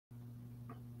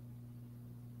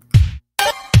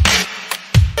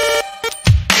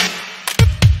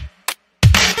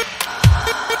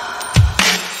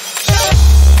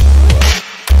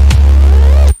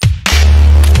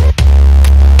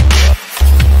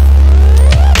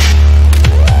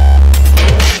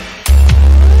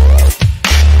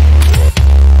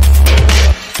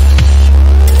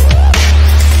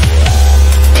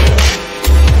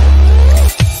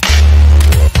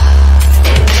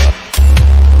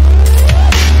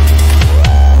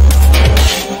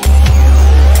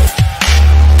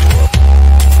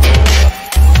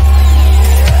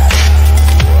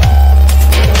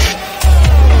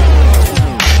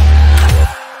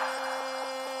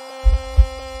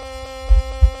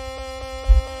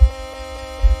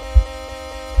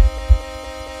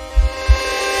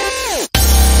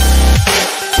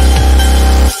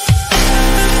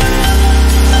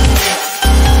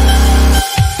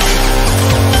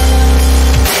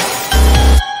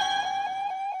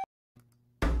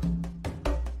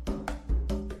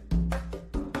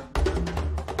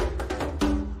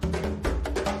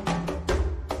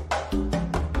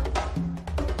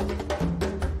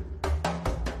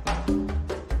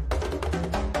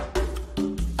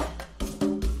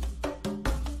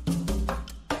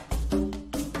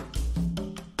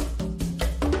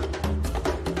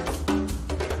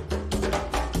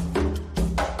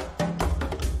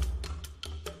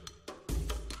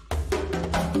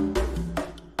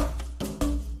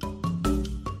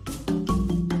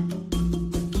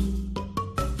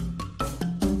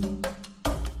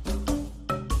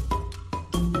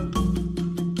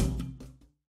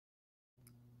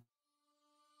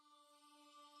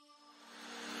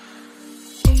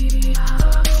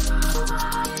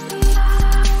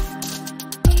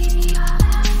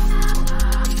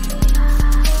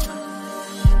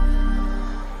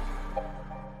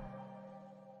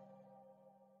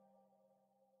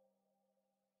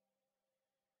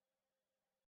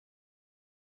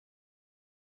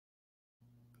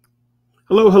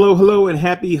Hello, hello, hello, and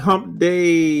happy hump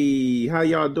day. How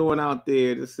y'all doing out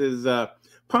there? This is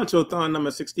Ponchothon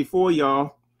number 64,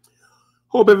 y'all.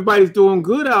 Hope everybody's doing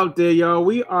good out there, y'all.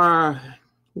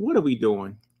 What are we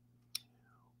doing?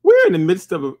 We're in the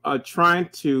midst of trying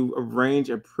to arrange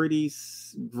a pretty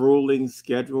grueling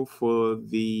schedule for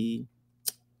the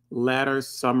latter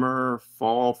summer,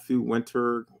 fall through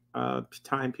winter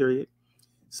time period.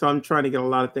 So I'm trying to get a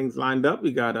lot of things lined up.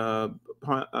 We got a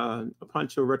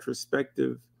Poncho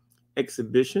retrospective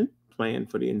exhibition planned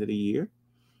for the end of the year,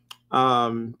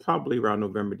 probably around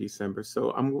November, December.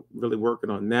 So I'm really working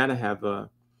on that. I have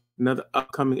another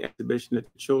upcoming exhibition at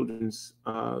the Children's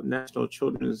National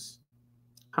Children's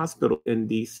Hospital in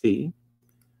DC,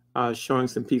 showing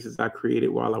some pieces I created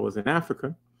while I was in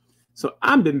Africa. So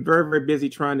I've been very, very busy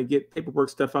trying to get paperwork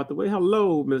stuff out the way.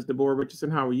 Hello, Ms. Deborah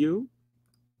Richardson. How are you?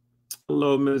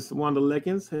 Hello, Ms. Wanda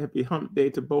Lickens. Happy hump day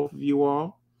to both of you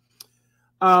all.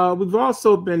 We've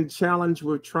also been challenged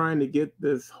with trying to get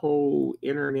this whole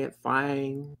internet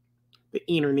thing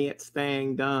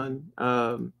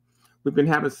done. We've been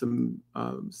having some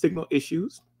signal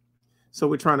issues, so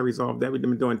we're trying to resolve that. We've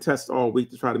been doing tests all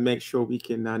week to try to make sure we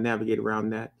can navigate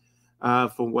around that.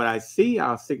 From what I see,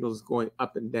 our signal is going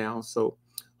up and down, so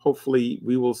hopefully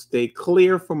we will stay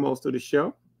clear for most of the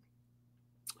show.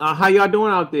 How y'all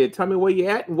doing out there? Tell me where you're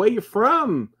at and where you're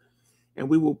from, and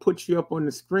we will put you up on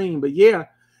the screen. But yeah,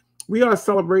 we are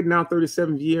celebrating our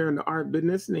 37th year in the art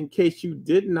business. And in case you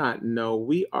did not know,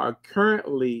 I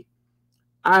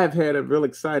have had a real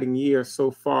exciting year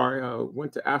so far.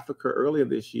 Went to Africa earlier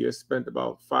this year, spent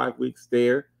about 5 weeks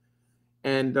there.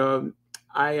 And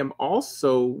I am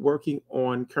also working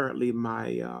on currently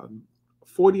my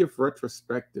 40th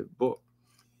retrospective book.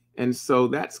 And so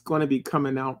that's going to be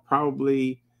coming out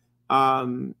probably.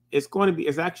 It's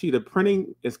actually, the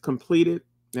printing is completed.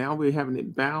 Now we're having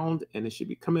it bound, and it should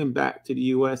be coming back to the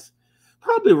US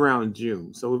probably around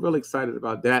June. So we're really excited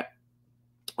about that.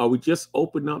 We just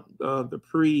opened up the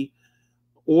pre-orders.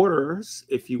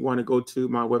 If you want to go to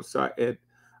my website at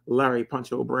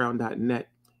larryponchobrown.net,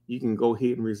 you can go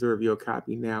ahead and reserve your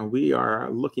copy now. We are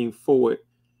looking forward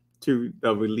to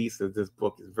the release of this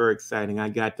book. It's very exciting. I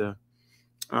got the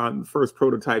first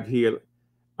prototype here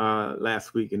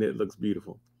last week, and it looks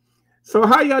beautiful. So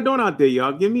how y'all doing out there,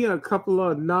 y'all? Give me a couple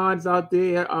of nods out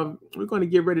there. We're going to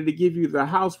get ready to give you the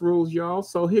house rules, y'all.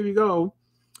 So here we go.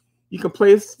 You can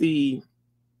place the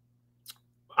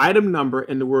item number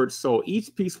in the word sold.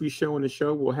 Each piece we show in the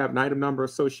show will have an item number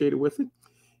associated with it.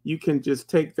 You can just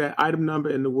take that item number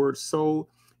in the word sold,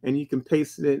 and you can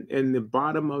paste it in the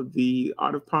bottom of the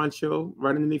Art of Poncho,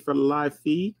 right underneath for the live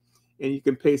feed. And you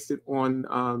can paste it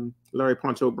on Larry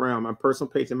Poncho Brown, my personal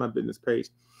page and my business page.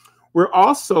 We're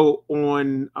also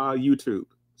on YouTube,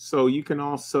 so you can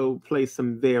also place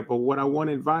them there. But what I want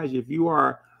to advise you, if you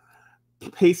are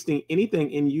pasting anything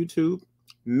in YouTube,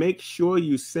 make sure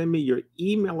you send me your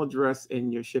email address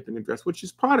and your shipping address, which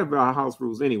is part of our house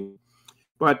rules anyway.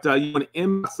 But you want to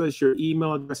inbox us your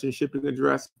email address and shipping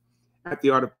address at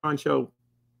the Art of Poncho,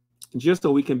 just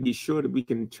so we can be sure that we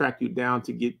can track you down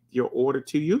to get your order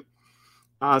to you.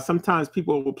 Sometimes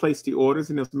people will place the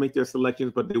orders and they'll make their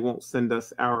selections, but they won't send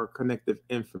us our connective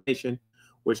information,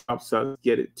 which helps us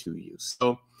get it to you.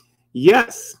 So,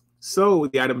 yes. So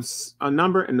the item's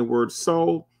number and the word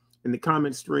sold in the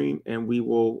comment stream, and we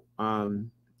will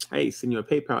send you a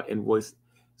PayPal invoice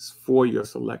for your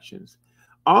selections.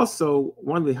 Also,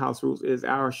 one of the house rules is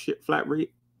our flat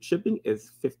rate shipping is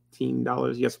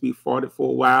 $15. Yes, we fought it for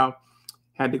a while.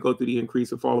 Had to go through the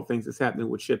increase of all the things that's happening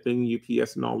with shipping,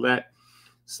 UPS, and all that.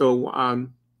 So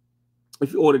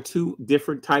if you order two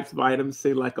different types of items,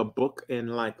 say like a book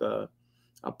and like a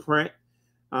print,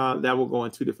 that will go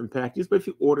in two different packages. But if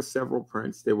you order several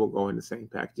prints, they will go in the same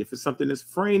package. If it's something that's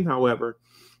framed, however,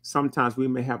 sometimes we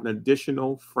may have an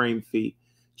additional frame fee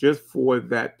just for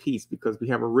that piece, because we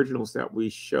have originals that we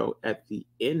show at the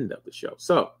end of the show.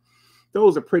 So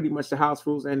those are pretty much the house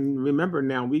rules. And remember,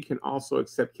 now we can also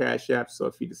accept Cash App. So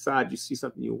if you decide you see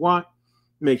something you want,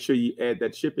 make sure you add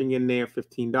that shipping in there,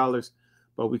 $15.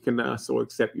 But we can also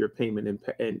accept your payment in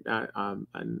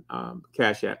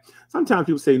Cash App. Sometimes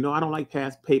people say, no, I don't like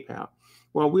PayPal.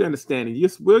 Well, we understand it. You're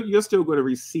still going to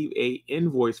receive an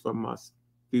invoice from us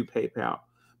through PayPal,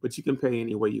 but you can pay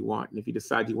any way you want. And if you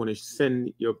decide you want to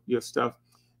send your stuff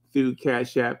through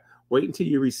Cash App, wait until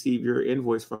you receive your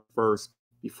invoice from first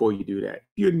before you do that.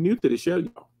 If you're new to the show,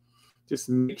 y'all, just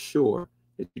make sure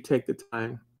that you take the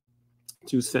time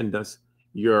to send us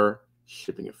your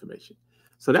shipping information.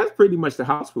 So that's pretty much the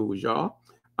house rules, y'all.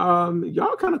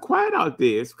 Y'all kind of quiet out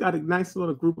there. It's got a nice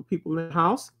little group of people in the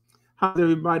house. How's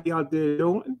everybody out there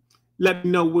doing? Let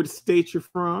me know what state you're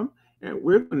from and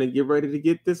we're going to get ready to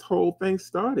get this whole thing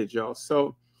started, y'all.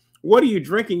 So, what are you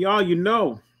drinking, y'all? You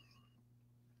know,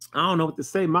 I don't know what to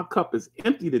say. My cup is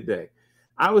empty today.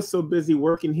 I was so busy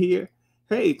working here.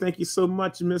 Hey, thank you so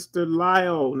much, Mr.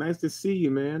 Lyle. Nice to see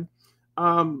you, man.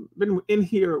 Been in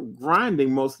here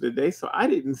grinding most of the day, so I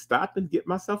didn't stop and get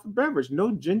myself a beverage.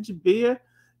 No ginger beer,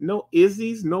 no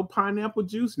Izzy's, no pineapple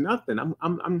juice, nothing.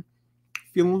 I'm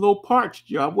feeling a little parched,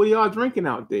 y'all. What are y'all drinking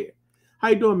out there? How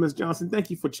you doing, Miss Johnson?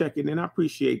 Thank you for checking in. I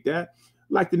appreciate that.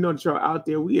 I'd like to know that y'all out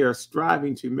there. We are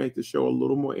striving to make the show a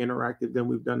little more interactive than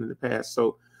we've done in the past.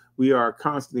 So we are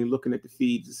constantly looking at the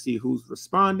feed to see who's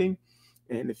responding.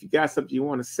 And if you got something you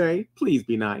want to say, please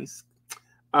be nice.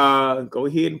 Go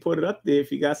ahead and put it up there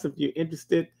if you got something you're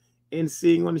interested in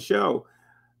seeing on the show.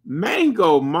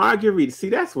 Mango margarita. See,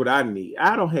 that's what I need.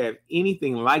 I don't have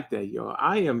anything like that, y'all.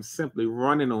 I am simply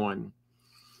running on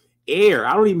air.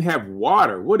 I don't even have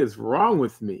water. What is wrong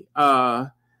with me?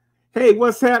 Hey,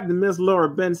 what's happening, Miss Laura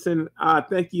Benson?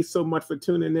 Thank you so much for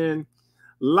tuning in.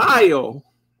 Lyle.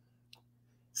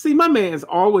 See, my man's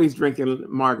always drinking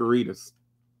margaritas.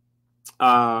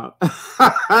 I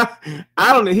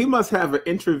don't know. He must have an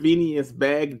intravenous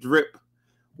bag drip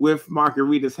with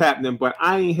margaritas happening, but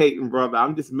I ain't hating, brother.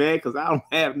 I'm just mad because I don't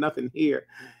have nothing here.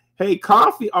 Hey,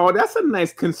 coffee. Oh, that's a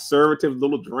nice conservative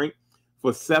little drink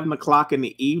for 7 o'clock in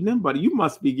the evening, but you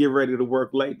must be getting ready to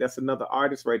work late. That's another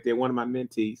artist right there, one of my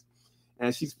mentees,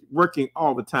 and she's working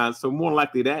all the time. So more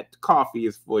likely that coffee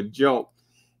is for a joke.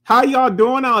 How y'all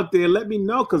doing out there? Let me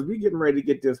know, because we're getting ready to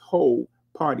get this whole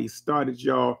party started,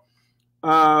 y'all.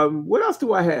 What else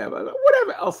do I have?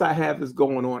 Whatever else I have is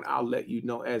going on, I'll let you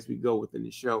know as we go within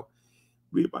the show.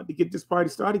 We're about to get this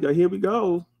party started. Here we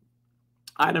go.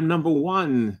 Item number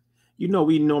 1. You know,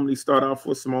 we normally start off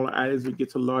with smaller items. We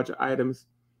get to larger items.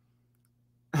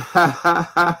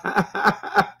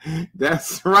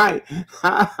 That's right.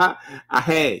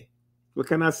 Hey, what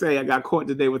can I say? I got caught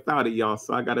today without it, y'all.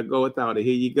 So I got to go without it.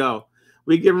 Here you go.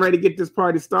 We're getting ready to get this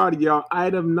party started, y'all.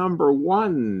 Item number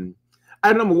 1.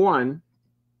 Item number 1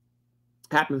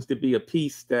 happens to be a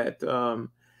piece that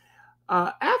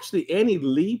actually Annie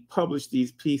Lee published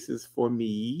these pieces for me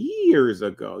years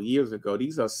ago.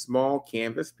 These are small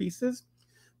canvas pieces.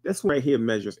 This one right here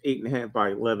measures 8.5 by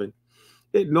 11.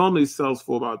 It normally sells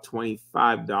for about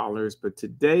 $25, but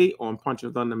today on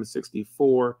Ponchothon number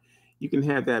 64, you can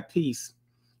have that piece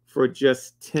for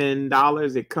just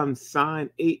 $10. It comes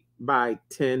signed 8 by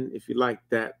 10 if you like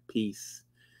that piece.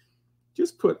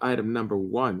 Just put item number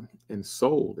 1 and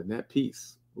sold, and that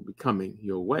piece will be coming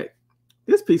your way.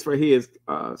 This piece right here is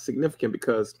significant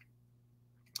because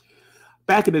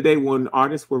back in the day when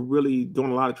artists were really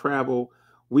doing a lot of travel,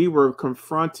 we were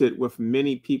confronted with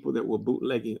many people that were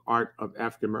bootlegging art of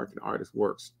African-American artists'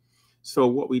 works. So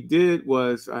what we did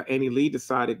was Annie Lee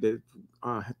decided to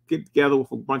get together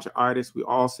with a bunch of artists. We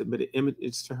all submitted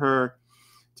images to her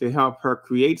to help her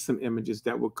create some images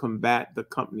that would combat the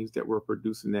companies that were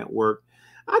producing that work.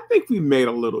 I think we made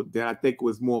a little dent. I think it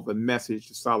was more of a message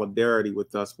of solidarity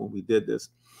with us when we did this.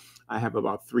 I have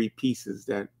about 3 pieces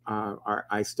that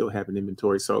I still have in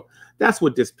inventory. So that's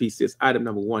what this piece is. Item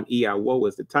number 1, EIWO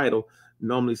is the title.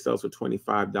 Normally sells for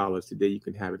 $25. Today you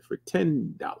can have it for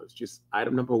 $10. Just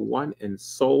item number 1 and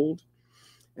sold.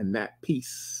 And that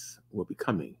piece will be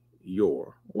coming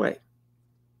your way.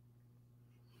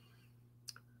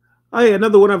 Oh yeah,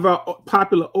 another one of our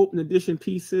popular open edition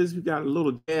pieces. We got a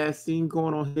little jazz scene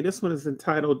going on here. This one is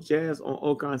entitled Jazz on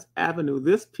Oaklands Avenue.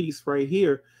 This piece right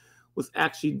here was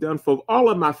actually done for all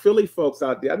of my Philly folks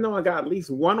out there. I know I got at least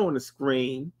one on the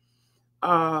screen.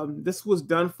 This was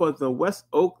done for the West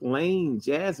Oak Lane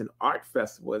Jazz and Art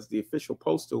Festival as the official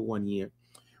poster one year.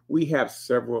 We have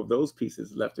several of those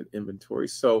pieces left in inventory.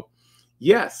 So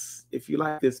yes, if you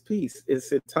like this piece,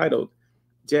 it's entitled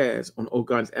Jazz on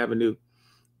Oaklands Avenue.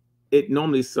 It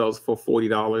normally sells for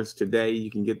 $40. Today,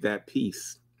 you can get that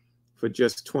piece for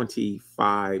just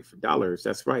 $25.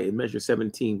 That's right. It measures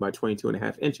 17 by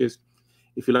 22.5 inches.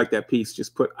 If you like that piece,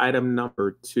 just put item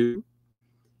number 2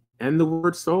 and the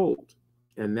word sold,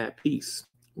 and that piece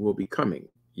will be coming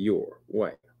your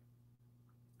way.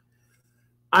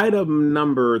 Item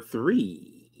number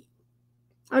 3,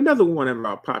 another one of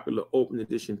our popular open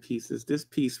edition pieces. This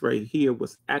piece right here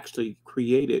was actually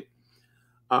created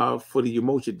for the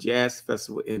Umoja Jazz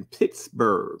Festival in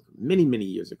Pittsburgh many, many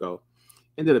years ago.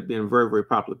 Ended up being a very, very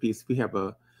popular piece. We have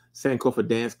a Sankofa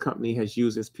Dance Company has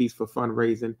used this piece for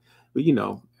fundraising. But, you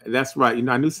know, that's right. You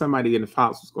know, I knew somebody in the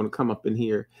house was going to come up in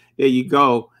here. There you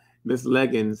go, Miss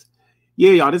Leggins.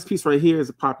 Yeah, y'all, this piece right here is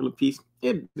a popular piece.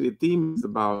 The theme is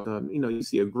about, you know, you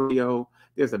see a griot.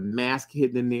 There's a mask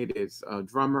hidden in there. There's a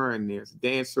drummer and there's a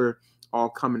dancer all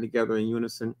coming together in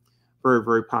unison. Very,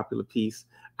 very popular piece.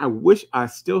 I wish I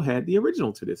still had the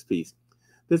original to this piece.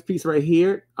 This piece right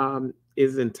here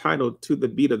is entitled To the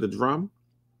Beat of the Drum.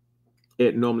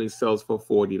 It normally sells for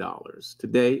 $40.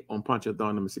 Today on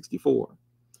Ponchothon number 64,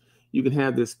 you can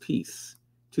have this piece,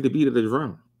 To the Beat of the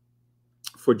Drum,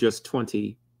 for just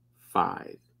 $25.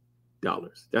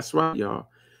 That's right, y'all.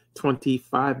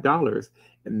 $25.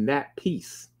 And that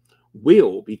piece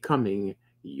will be coming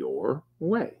your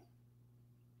way.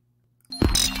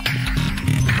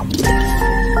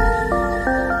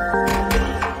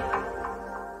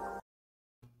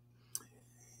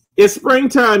 It's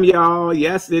springtime, y'all.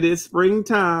 Yes, it is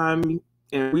springtime.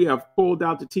 And we have pulled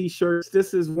out the t-shirts.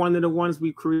 This is one of the ones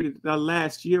we created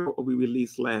last year, or we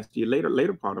released last year,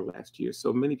 later part of last year.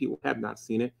 So many people have not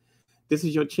seen it. This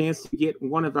is your chance to get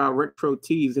one of our retro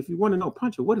tees. If you want to know,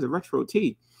 Poncho, what is a retro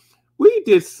tee? We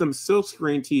did some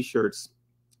silkscreen t-shirts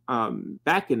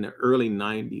back in the early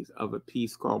 90s of a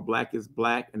piece called Black is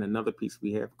Black and another piece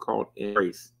we have called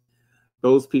Embrace.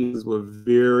 Those pieces were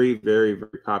very, very,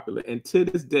 very popular. And to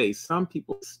this day, some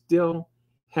people still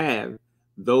have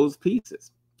those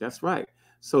pieces. That's right.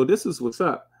 So this is what's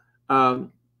up.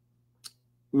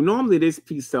 Normally this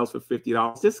piece sells for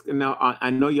 $50. Now I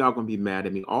know y'all gonna be mad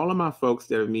at me. All of my folks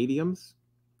that are mediums,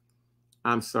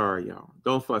 I'm sorry, y'all.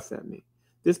 Don't fuss at me.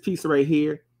 This piece right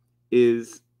here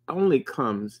only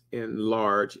comes in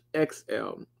large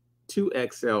XL,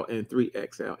 2XL, and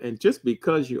 3XL. And just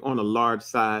because you're on a large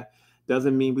side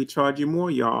doesn't mean we charge you more,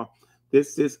 y'all.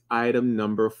 This is item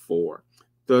number 4,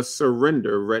 the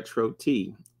Surrender Retro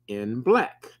Tee in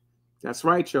black. That's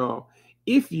right, y'all.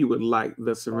 If you would like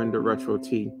the Surrender Retro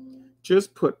Tee,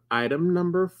 just put item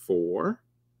number 4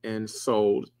 and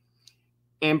sold.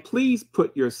 And please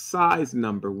put your size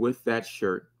number with that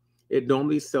shirt. It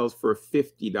normally sells for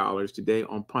 $50 today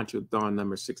on Ponchothon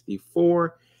number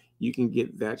 64. You can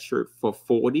get that shirt for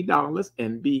 $40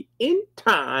 and be in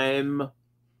time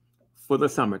for the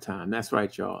summertime. That's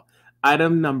right, y'all.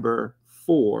 Item number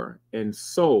 4 and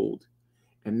sold.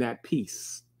 And that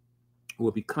piece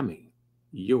will be coming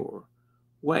your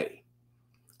way.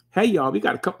 Hey, y'all, we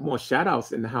got a couple more shout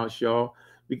outs in the house, y'all.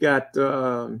 We got,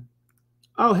 oh,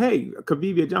 hey,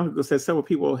 Kavivia Jungle says several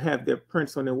people have their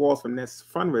prints on their walls from this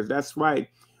fundraiser. That's right.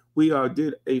 We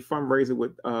did a fundraiser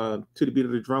with To the Beat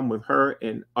of the Drum with her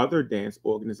and other dance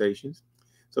organizations.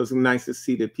 So it's nice to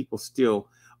see that people still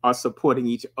are supporting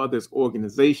each other's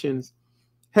organizations.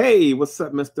 Hey, what's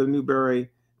up, Mr.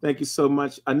 Newberry? Thank you so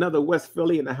much. Another West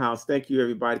Philly in the house. Thank you,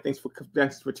 everybody. Thanks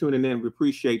for tuning in. We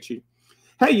appreciate you.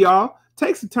 Hey, y'all,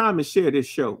 take some time and share this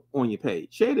show on your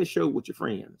page. Share this show with your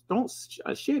friends. Don't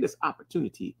share this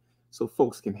opportunity so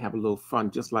folks can have a little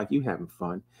fun, just like you having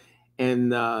fun.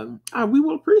 And we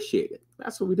will appreciate it.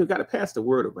 That's what we do. Got to pass the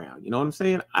word around. You know what I'm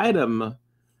saying? Item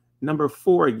number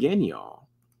 4 again, y'all,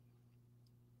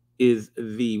 is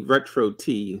the Retro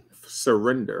Tee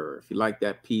Surrender. If you like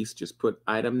that piece, just put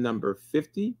item number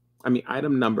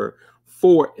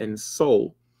 4 and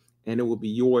sold, and it will be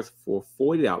yours for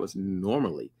 $40,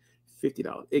 normally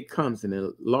 $50. It comes in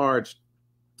a large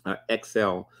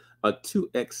XL, a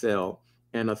 2XL,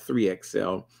 and a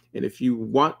 3XL. And if you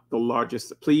want the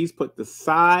largest, please put the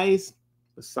size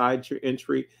beside your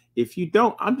entry. If you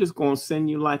don't, I'm just going to send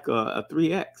you like a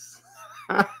 3X.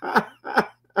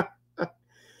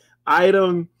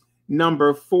 Item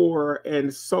number 4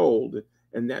 and sold,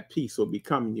 and that piece will be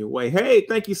coming your way. Hey,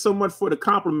 thank you so much for the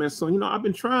compliments. So, I've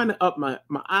been trying to up my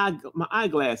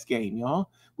eyeglass game, y'all.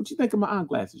 What you think of my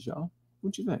eyeglasses, y'all?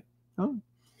 What you think? Huh?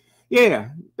 Yeah,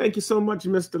 thank you so much,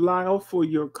 Mr. Lyle, for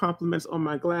your compliments on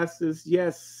my glasses.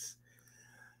 Yes.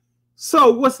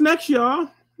 So, what's next, y'all?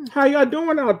 How y'all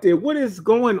doing out there? What is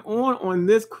going on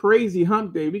this crazy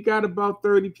hump day? We got about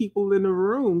 30 people in the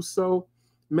room, so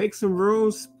make some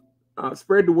rooms.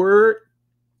 Spread the word,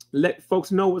 let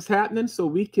folks know what's happening so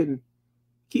we can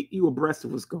keep you abreast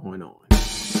of what's going on.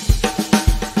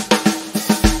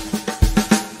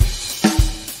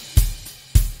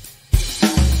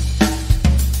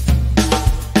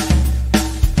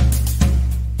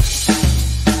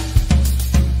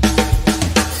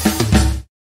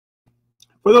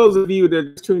 For those of you that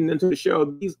are tuning into the show,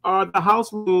 these are the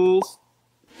house rules.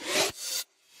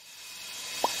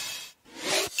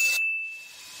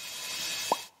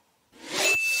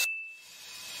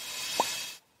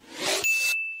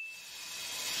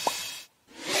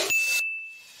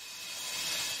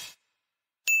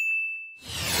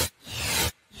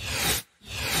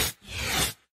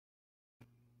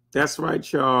 That's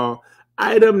right, y'all.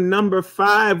 Item number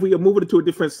 5, we are moving to a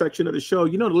different section of the show.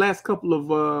 The last couple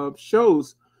of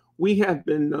shows, we have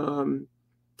been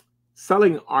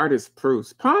selling artist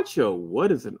proofs. Poncho,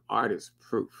 what is an artist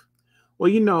proof?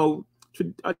 Well,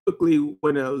 Typically,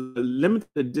 when a limited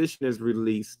edition is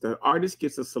released, the artist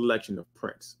gets a selection of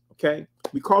prints. Okay,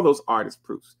 we call those artist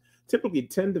proofs. Typically,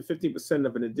 10 to 50%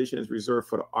 of an edition is reserved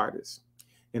for the artist.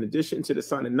 In addition to the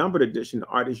signed and numbered edition, the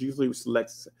artist usually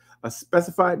selects a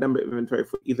specified number of inventory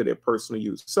for either their personal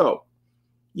use. So,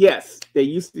 yes, they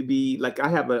used to be like I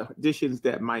have editions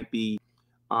that might be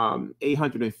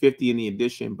 850 in the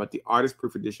edition, but the artist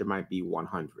proof edition might be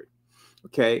 100.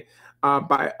 Okay.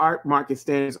 By art market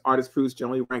standards, artist proofs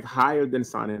generally rank higher than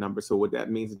signed and number. So what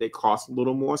that means is they cost a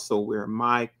little more. So where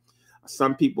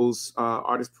some people's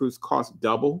artist proofs cost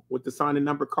double what the signed and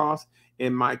number cost.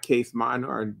 In my case, mine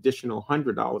are an additional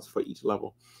 $100 for each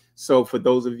level. So for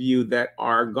those of you that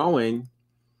are going,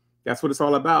 that's what it's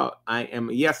all about. I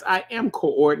am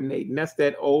coordinating. That's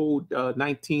that old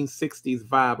 1960s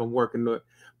vibe I'm working with.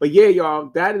 But yeah, y'all,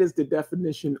 that is the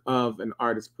definition of an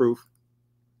artist proof.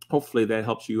 Hopefully that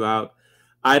helps you out.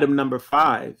 Item number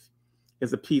 5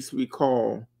 is a piece we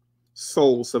call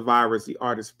Soul Survivors, the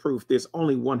artist proof. There's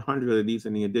only 100 of these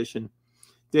in the edition.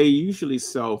 They usually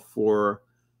sell for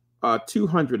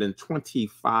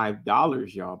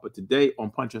 $225, y'all. But today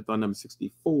on Ponchothon number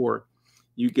 64,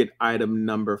 you get item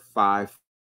number 5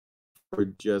 for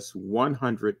just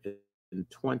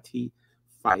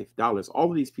 $125. All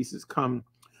of these pieces come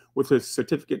with a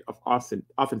certificate of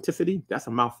authenticity. That's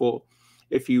a mouthful.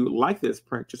 If you like this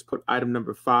print, just put item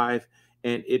number 5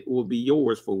 and it will be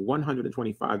yours for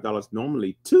 $125,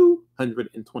 normally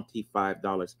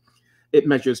 $225. It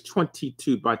measures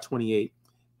 22 by 28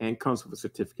 and comes with a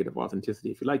certificate of authenticity.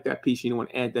 If you like that piece, you want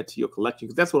to add that to your collection,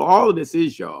 because that's what all of this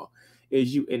is, y'all,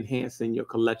 is you enhancing your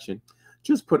collection.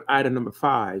 Just put item number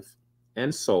 5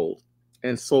 and sold,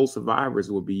 and Soul Survivors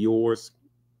will be yours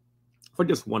for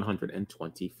just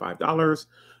 $125,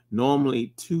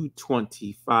 normally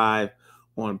 $225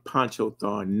 on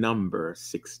Ponchothon number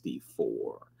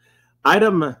 64.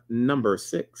 Item number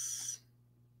 6.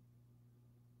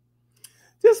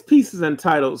 This piece is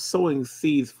entitled Sowing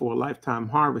Seeds for a Lifetime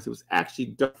Harvest. It was actually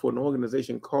done for an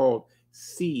organization called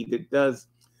Seed that does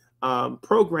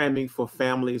programming for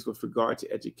families with regard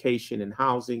to education and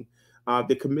housing.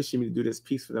 They commissioned me to do this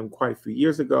piece for them quite a few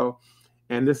years ago.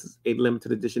 And this is a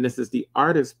limited edition. This is the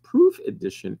artist proof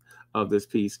edition of this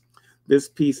piece. This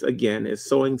piece, again, is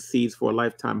Sowing Seeds for a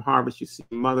Lifetime Harvest. You see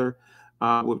a mother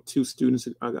with 2 students,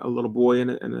 a little boy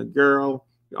and a girl.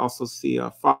 You also see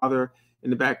a father in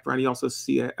the background. You also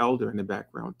see an elder in the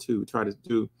background, too. Try to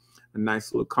do a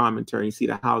nice little commentary. You see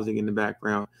the housing in the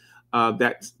background.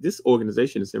 This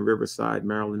organization is in Riverside,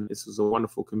 Maryland. This was a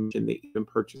wonderful commission. They even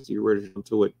purchased the original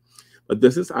to it. But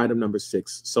this is item number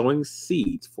 6, Sowing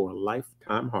Seeds for a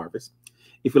Lifetime Harvest.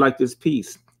 If you like this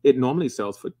piece, it normally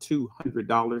sells for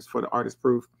 $200 for the artist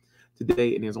proof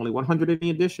today, and there's only 100 in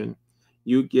the edition.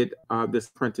 You get this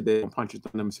print today on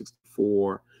Ponchothon number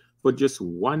 64 for just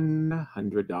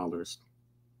 $100.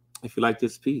 If you like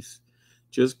this piece,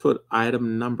 just put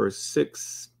item number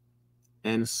 6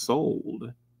 and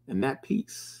sold, and that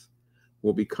piece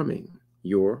will be coming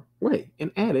your way, and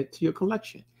add it to your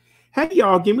collection. Hey,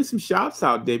 y'all, give me some shouts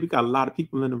out there. We got a lot of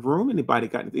people in the room. Anybody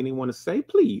got anything they want to say,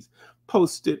 please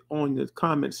post it on the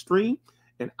comment stream,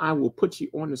 and I will put you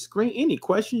on the screen. Any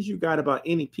questions you got about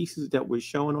any pieces that we're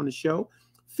showing on the show,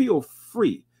 feel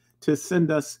free to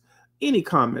send us any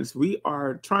comments. We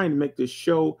are trying to make this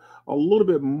show a little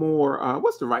bit more,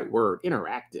 what's the right word?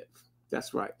 Interactive.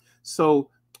 That's right. So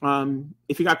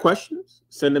if you got questions,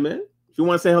 send them in. If you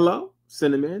want to say hello,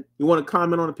 send them in. You want to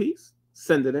comment on a piece,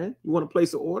 send it in. You want to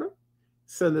place an order,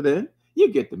 send it in.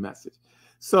 You get the message.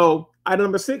 So item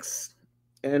number 6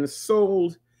 and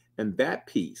sold, and that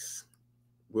piece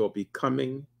will be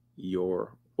coming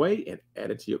your way and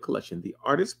added to your collection. The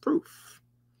artist proof.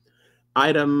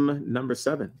 Item number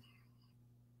 7.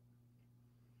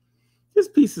 This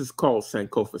piece is called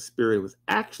Sankofa Spirit. It was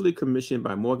actually commissioned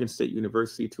by Morgan State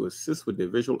University to assist with the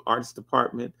visual arts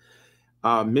department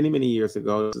many, many years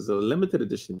ago. This is a limited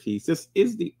edition piece. This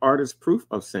is the artist proof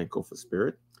of Sankofa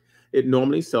Spirit. It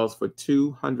normally sells for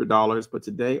 $200, but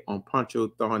today on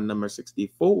Ponchothon number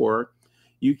 64,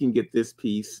 you can get this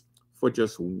piece for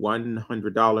just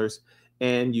 $100,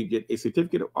 and you get a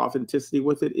certificate of authenticity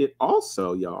with it. It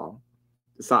also, y'all,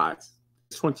 the size,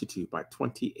 22 by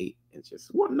 28 inches.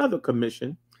 One another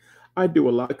commission. I do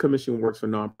a lot of commission works for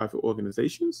nonprofit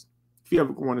organizations. If you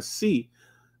ever want to see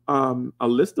a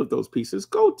list of those pieces,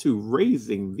 go to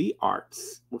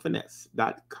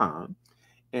raisingthearts.com.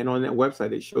 And on that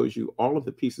website, it shows you all of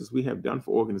the pieces we have done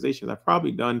for organizations. I've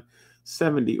probably done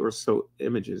 70 or so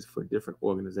images for different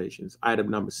organizations. Item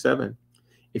number 7,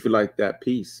 if you like that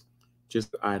piece,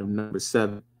 just item number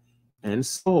 7 and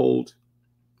sold,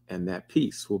 and that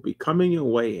piece will be coming your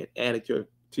way and added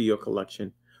to your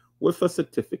collection with a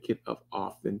certificate of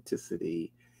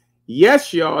authenticity.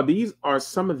 Yes, y'all, these are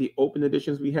some of the open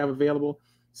editions we have available.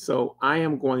 So I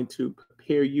am going to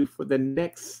prepare you for the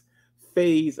next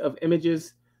phase of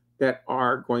images that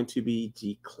are going to be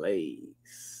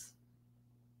G-Clays.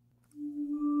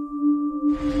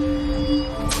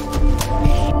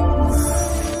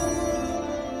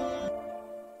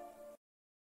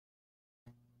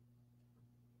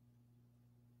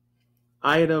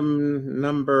 Item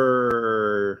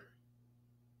number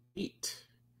 8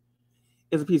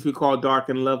 is a piece we call Dark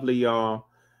and Lovely, y'all.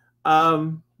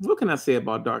 What can I say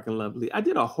about Dark and Lovely? I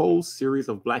did a whole series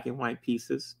of black and white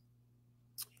pieces,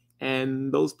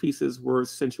 and those pieces were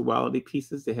sensuality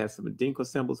pieces. They had some Dinko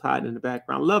symbols hiding in the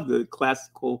background. Love the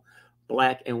classical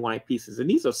black and white pieces, and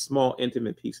these are small,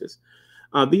 intimate pieces.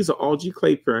 These are all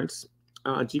G-Clay prints.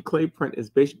 G-Clay print is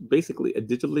basically a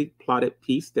digitally plotted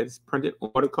piece that is printed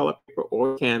on watercolor paper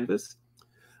or canvas.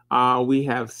 We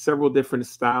have several different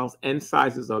styles and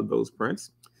sizes of those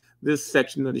prints. This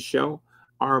section of the show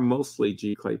are mostly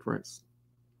G-Clay prints.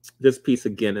 This piece,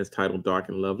 again, is titled Dark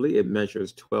and Lovely. It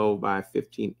measures 12 by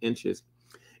 15 inches.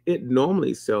 It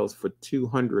normally sells for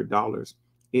 $200.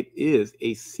 It is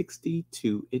a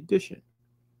 62 edition.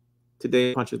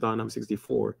 Today, Ponchothon number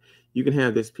 64, you can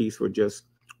have this piece for just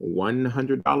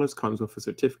 $100. Comes with a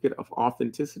certificate of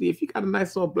authenticity. If you got a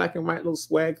nice little black and white little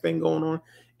swag thing going on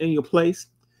in your place,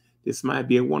 this might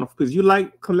be a wonderful, because you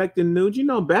like collecting nudes. You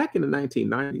know, back in the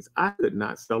 1990s, I could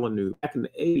not sell a nude. Back in the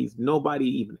 80s, nobody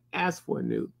even asked for a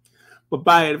nude. But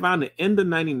by around the end of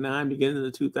 99, beginning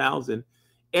of 2000,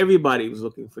 everybody was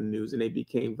looking for nudes, and they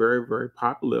became very, very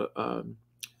popular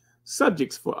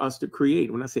subjects for us to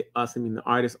create. When I say us, I mean the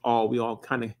artists. We all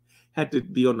kind of had to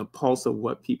be on the pulse of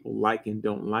what people like and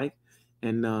don't like.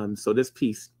 And so this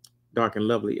piece, Dark and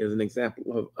Lovely, is an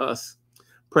example of us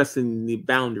pressing the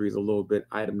boundaries a little bit.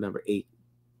 Item number 8.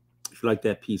 If you like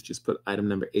that piece, just put item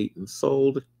number 8 in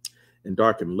sold, and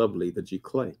Dark and Lovely, the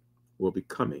G-Clay, will be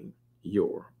coming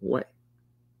your way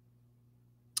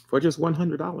for just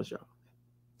 $100, y'all.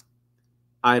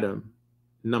 Item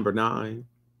number 9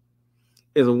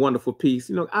 is a wonderful piece.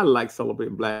 You know, I like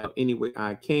celebrating black any way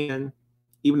I can,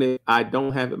 even if I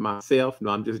don't have it myself.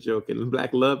 No, I'm just joking.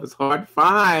 Black love is hard to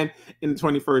find in the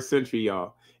 21st century,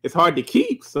 y'all. It's hard to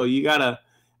keep. So you gotta,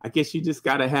 I guess you just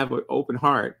gotta have an open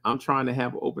heart. I'm trying to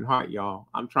have an open heart, y'all.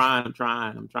 I'm trying.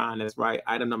 That's right.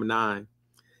 Item number 9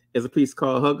 is a piece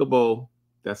called Huggable.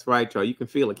 That's right, y'all. You can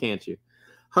feel it, can't you?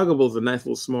 Huggable is a nice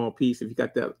little small piece. If you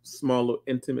got that small little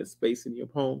intimate space in your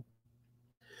home.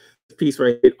 This piece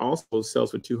right here also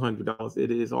sells for $200.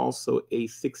 It is also a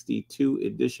 62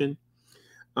 edition.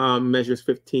 Measures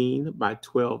 15 by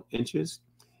 12 inches.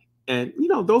 And, you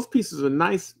know, those pieces are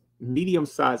nice,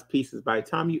 medium-sized pieces. By the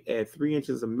time you add 3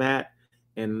 inches of mat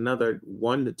and another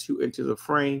 1 to 2 inches of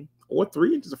frame, or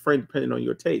 3 inches of frame, depending on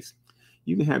your taste,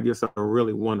 you can have yourself a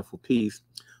really wonderful piece.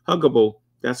 Huggable,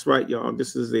 that's right, y'all.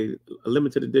 This is a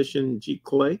limited edition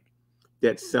G-Clay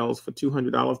that sells for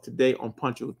 $200 today on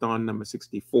Ponchothon number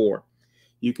 64.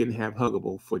 You can have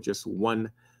Huggable for just $100,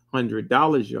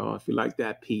 y'all. If you like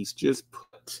that piece, just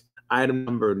put item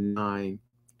number 9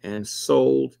 and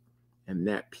sold, and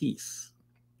that piece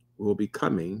will be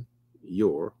coming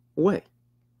your way.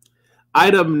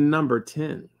 Item number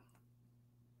 10,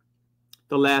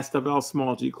 the last of our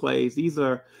small G-Clays.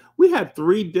 We had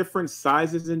 3 different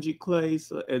sizes in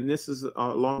G-Clays, and this is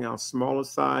along our smaller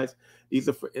size. These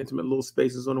are for intimate little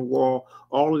spaces on the wall.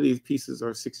 All of these pieces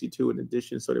are 62 in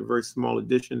addition, so they're very small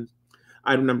editions.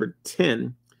 Item number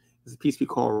 10 is a piece we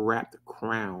call Wrapped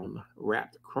Crown.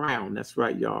 Wrapped Crown, that's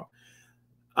right, y'all.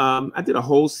 I did a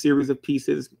whole series of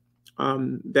pieces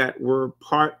that were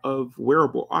part of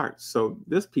wearable art. So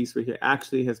this piece right here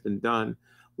actually has been done,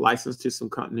 licensed to some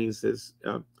companies as,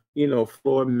 you know,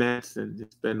 floor mats, and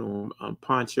it's been on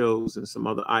ponchos and some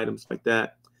other items like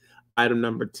that. Item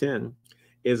number 10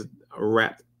 is a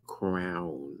Wrapped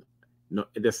Crown. No,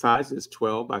 the size is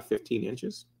 12 by 15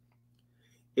 inches.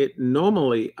 It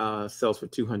normally sells for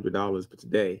 $200, but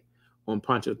today on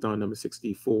Ponchothon number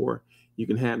 64, you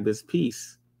can have this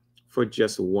piece for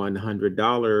just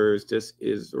 $100. This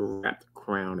is a Wrapped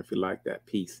Crown. If you like that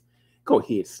piece, go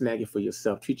ahead, snag it for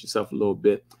yourself. Treat yourself a little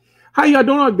bit. How y'all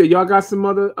doing out there? Y'all got some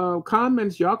other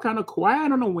comments? Y'all kind of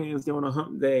quiet on a Wednesday on a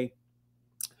hump day.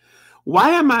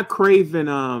 Why am I craving?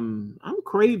 I'm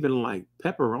craving like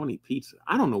pepperoni pizza.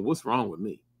 I don't know what's wrong with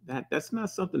me. That's not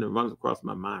something that runs across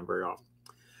my mind very often.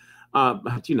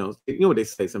 But you know what they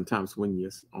say sometimes when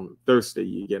you're on thirsty,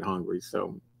 you get hungry.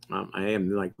 So I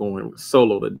am like going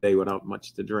solo today without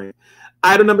much to drink.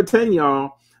 Item number 10,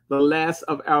 y'all. the last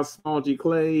of our small G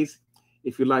clays.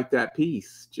 If you like that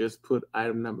piece, just put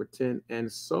item number 10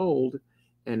 and sold,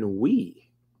 and we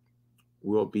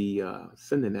will be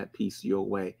sending that piece your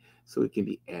way so it can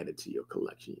be added to your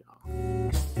collection,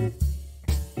 y'all.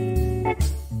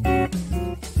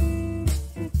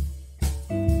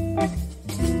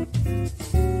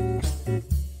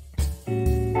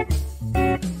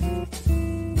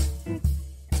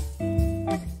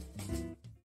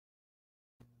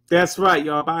 That's right,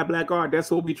 y'all. Buy black art.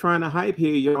 That's what we're trying to hype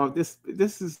here, y'all. This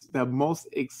is the most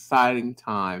exciting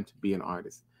time to be an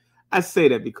artist. I say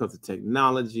that because of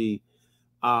technology.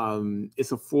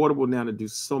 It's affordable now to do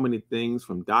so many things,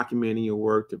 from documenting your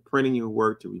work to printing your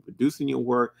work to reproducing your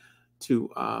work to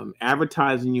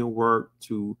advertising your work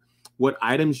to what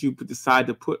items you decide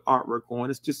to put artwork on.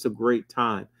 It's just a great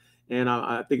time. And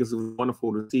I think it's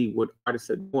wonderful to see what artists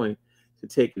are doing to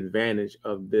take advantage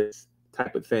of this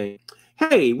type of thing.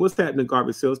 Hey, what's happening,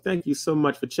 Garbage Sales? Thank you so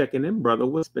much for checking in, brother.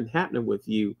 What's been happening with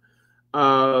you?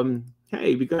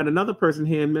 Hey, we got another person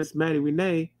here, Miss Maddie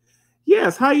Renee.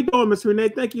 Yes, how you doing, Miss Renee?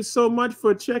 Thank you so much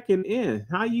for checking in.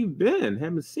 How you been?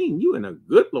 Haven't seen you in a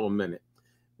good little minute.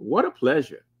 What a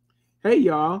pleasure. Hey,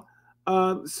 y'all.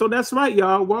 So that's right,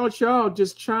 y'all. While y'all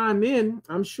just chime in,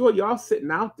 I'm sure y'all sitting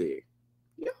out there.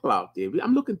 Y'all out there.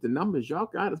 I'm looking at the numbers. Y'all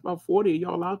got it's about 40 of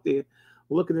y'all out there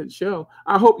looking at the show.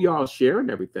 I hope y'all sharing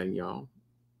everything, y'all.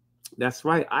 That's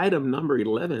right. Item number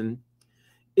 11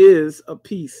 is a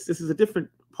piece. This is a different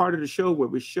part of the show where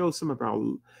we show some of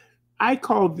our, I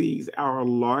call these our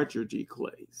larger G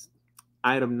clays.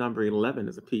 Item number 11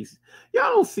 is a piece.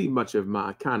 Y'all don't see much of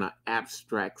my kind of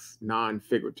abstract,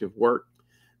 non-figurative work.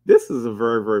 This is a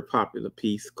very, very popular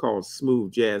piece called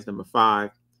Smooth Jazz number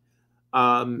 5.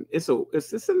 It's a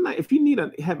if you need to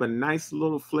have a nice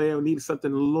little flair, need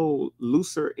something a little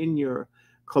looser in your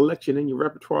collection, in your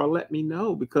repertoire, let me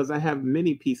know, because I have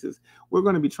many pieces. We're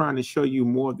going to be trying to show you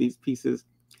more of these pieces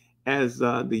as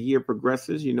the year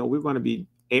progresses. You know, we're going to be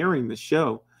airing the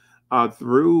show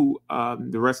through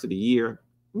the rest of the year.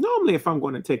 Normally, if I'm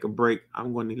going to take a break,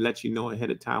 I'm going to let you know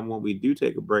ahead of time when we do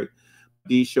take a break.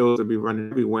 These shows will be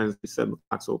running every Wednesday, 7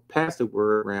 o'clock. So pass the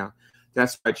word around.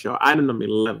 That's right, y'all. Item number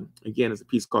 11, again, is a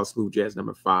piece called Smooth Jazz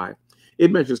number 5. It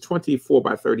measures 24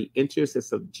 by 30 inches.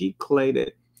 It's a G clay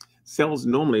that sells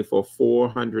normally for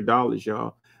 $400,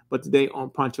 y'all. But today on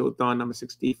Ponchothon number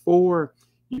 64,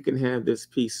 you can have this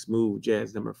piece, Smooth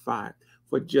Jazz number 5,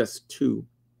 for just $200.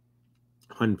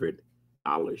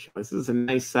 This is a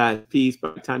nice size piece.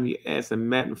 By the time you add some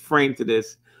matte and frame to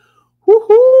this,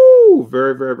 woohoo!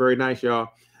 Very, very, very nice, y'all.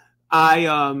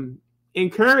 I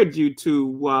encourage you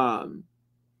to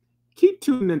keep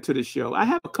tuning into the show. I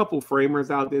have a couple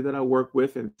framers out there that I work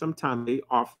with, and sometimes they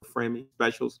offer framing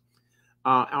specials.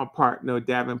 Our partner,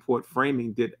 Davenport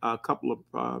Framing, did a couple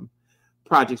of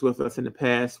projects with us in the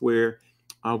past where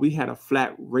we had a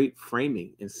flat rate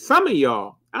framing. And some of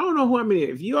y'all, I don't know how many,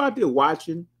 if you're out there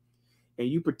watching and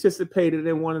you participated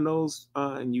in one of those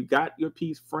and you got your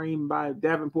piece framed by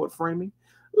Davenport Framing,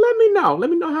 let me know. Let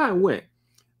me know how it went.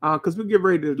 Because we get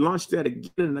ready to launch that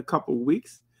again in a couple of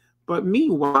weeks. But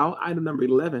meanwhile, item number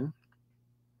 11,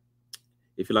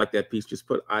 if you like that piece, just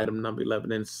put item number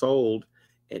 11 in sold,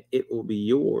 and it will be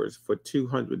yours for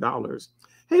 $200.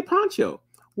 Hey, Poncho,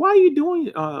 why are you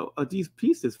doing these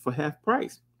pieces for half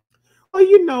price? Well,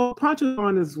 you know,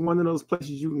 Ponchothon is one of those places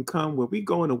you can come where we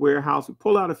go in a warehouse, we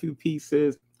pull out a few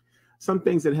pieces, some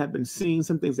things that have been seen,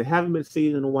 some things that haven't been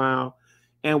seen in a while,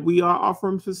 and we are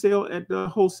offering for sale at the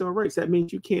wholesale rates. That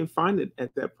means you can't find it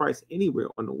at that price anywhere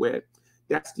on the web.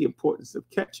 That's the importance of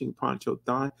catching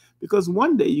Ponchothon, because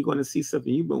one day you're going to see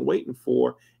something you've been waiting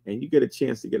for, and you get a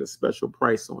chance to get a special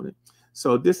price on it.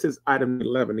 So this is item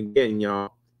 11. Again, y'all,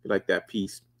 if you like that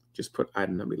piece, just put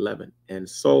item number 11 and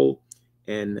sold,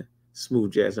 and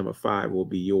Smooth Jazz number 5 will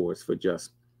be yours for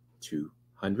just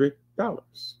 $200.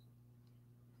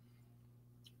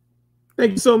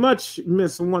 Thank you so much,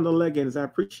 Miss Wonder Leggins. I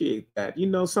appreciate that. You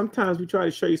know, sometimes we try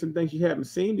to show you some things you haven't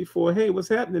seen before. Hey, what's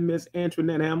happening, Miss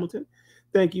Antoinette Hamilton?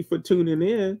 Thank you for tuning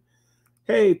in.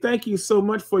 Hey, thank you so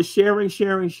much for sharing,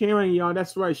 y'all.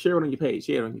 That's right. Share it on your page.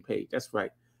 Share it on your page. That's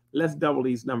right. Let's double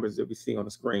these numbers that we see on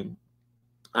the screen.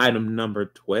 Item number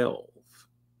 12.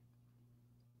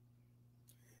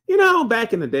 You know,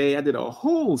 back in the day, I did a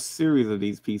whole series of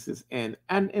these pieces, and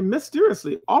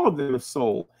mysteriously, all of them have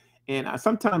sold. And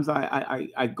sometimes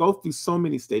I go through so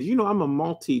many stages. You know, I'm a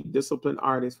multi-discipline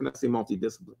artist. When I say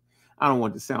multi-discipline, I don't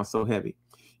want it to sound so heavy.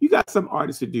 You got some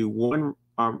artists who do one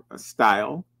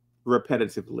style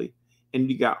repetitively, and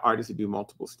you got artists who do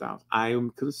multiple styles. I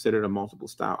am considered a multiple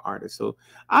style artist. So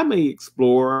I may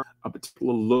explore a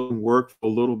particular look and work for a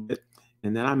little bit,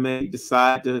 and then I may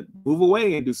decide to move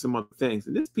away and do some other things.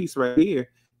 And this piece right here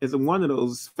is one of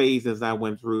those phases I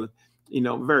went through,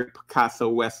 very Picasso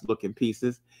West looking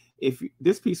pieces.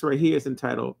 This piece right here is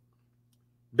entitled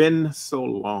Been So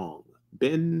Long.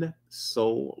 Been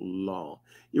So Long.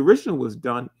 The original was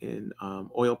done in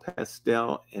oil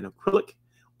pastel and acrylic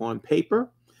on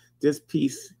paper. This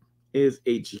piece is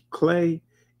a clay.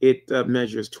 It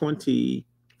measures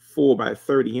 24 by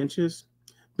 30 inches.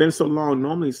 Been So Long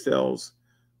normally sells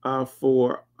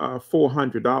for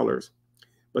 $400.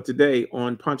 But today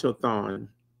on Ponchothon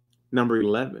number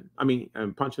 11,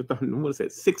 Ponchothon, what is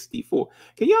it, 64.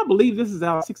 Can y'all believe this is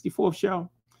our 64th show?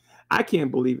 I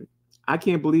can't believe it. I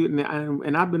can't believe it.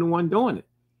 And I've been the one doing it.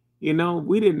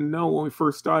 We didn't know when we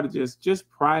first started, just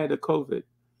prior to COVID,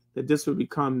 that this would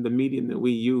become the medium that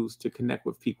we use to connect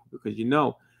with people. Because,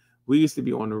 we used to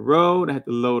be on the road. I had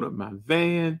to load up my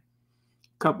van,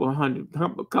 a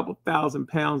couple thousand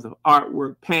pounds of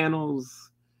artwork,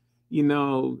 panels,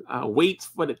 weights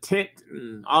for the tent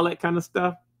and all that kind of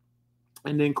stuff.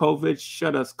 And then COVID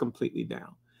shut us completely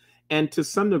down. And to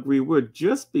some degree, we're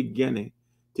just beginning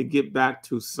to get back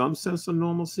to some sense of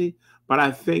normalcy. But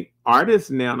I think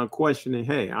artists now are questioning,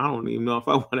 hey, I don't even know if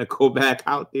I want to go back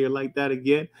out there like that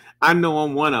again. I know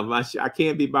I'm one of them. I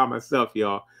can't be by myself,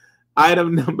 y'all.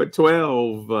 Item number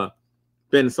 12,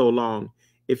 Been So Long.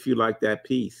 If you like that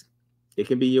piece, it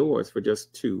can be yours for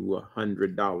just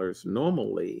 $200.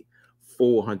 Normally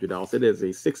 $400. It is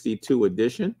a 62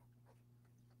 edition.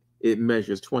 It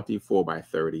measures 24 by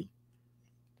 30.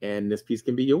 And this piece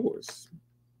can be yours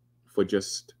for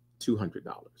just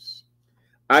 $200.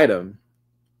 Item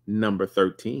number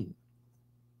 13.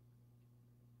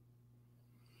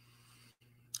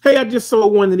 Hey, I just saw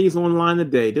one of these online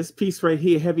today. This piece right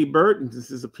here, Heavy Burdens. This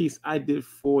is a piece I did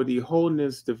for the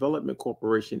Wholeness Development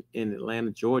Corporation in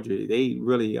Atlanta, Georgia. They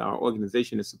really are an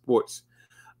organization that supports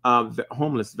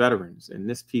homeless veterans. And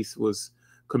this piece was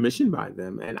commissioned by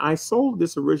them. And I sold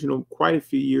this original quite a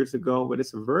few years ago, but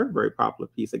it's a very, very popular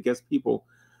piece. I guess people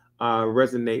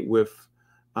resonate with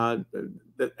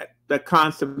the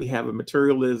concept we have of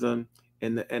materialism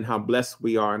and how blessed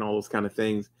we are and all those kind of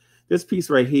things. This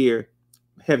piece right here,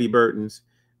 Heavy Burdens,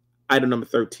 item number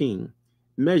 13,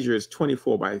 measures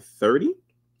 24 by 30,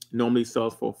 normally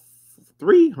sells for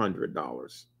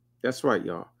 $300. That's right,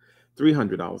 y'all,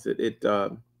 $300. It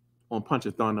on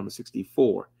Ponchothon number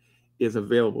 64 is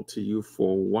available to you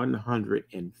for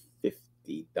 $150.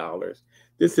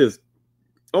 This is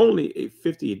only a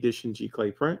 50 edition G clay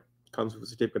print. Comes with a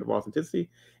certificate of authenticity.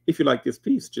 If you like this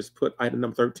piece, just put item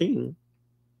number 13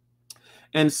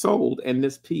 and sold. And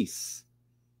this piece,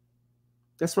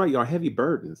 that's right, y'all, Heavy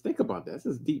Burdens. Think about that. This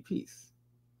is a deep piece.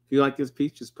 If you like this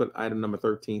piece, just put item number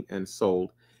 13 and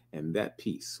sold, and that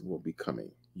piece will be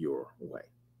coming your way.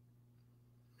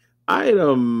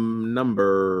 Item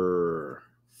number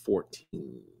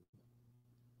 14.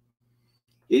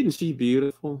 Isn't she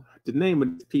beautiful? The name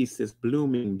of this piece is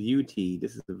Blooming Beauty.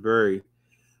 This is a very,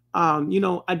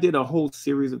 I did a whole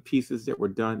series of pieces that were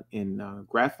done in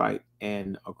graphite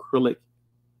and acrylic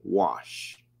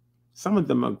wash. Some of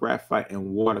them are graphite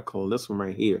and watercolor. This one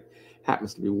right here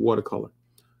happens to be watercolor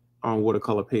on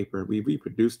watercolor paper. We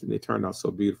reproduced and they turned out so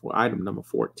beautiful. Item number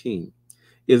 14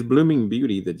 is Blooming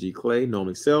Beauty. The G clay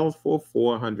normally sells for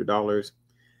 $400.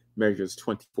 Measures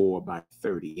 24 by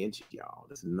 30 inches, y'all.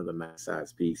 That's another nice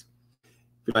size piece.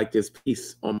 If you like this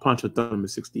piece on Ponchothon number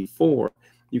 64,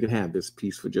 you can have this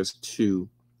piece for just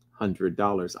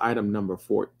 $200. Item number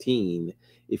 14.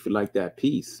 If you like that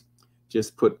piece,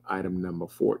 just put item number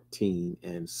 14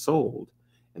 and sold,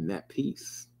 and that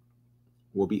piece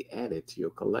will be added to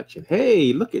your collection.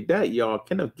 Hey, look at that, y'all.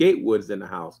 Kenneth Gatewood's in the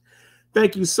house.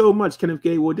 Thank you so much, Kenneth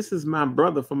Gatewood. This is my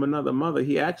brother from another mother.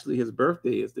 His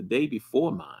birthday is the day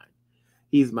before mine.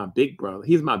 He's my big brother.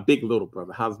 He's my big little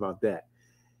brother. How's about that?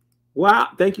 Wow.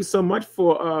 Thank you so much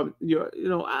for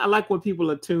I like when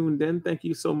people are tuned in. Thank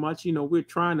you so much. We're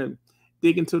trying to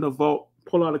dig into the vault,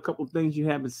 pull out a couple of things you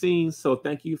haven't seen. So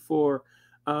thank you for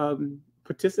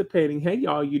participating. Hey,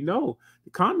 y'all, the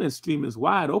comment stream is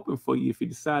wide open for you if you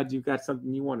decide you've got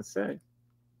something you want to say.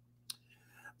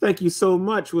 Thank you so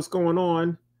much. What's going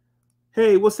on?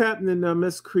 Hey, what's happening,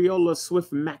 Miss Creola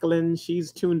Swift Macklin?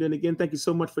 She's tuned in again. Thank you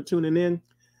so much for tuning in.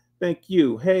 Thank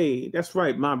you. Hey, that's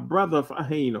right. My brother,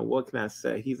 hey, what can I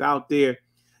say? He's out there.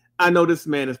 I know this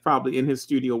man is probably in his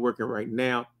studio working right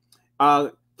now.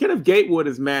 Kenneth Gatewood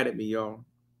is mad at me, y'all.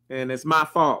 And it's my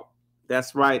fault.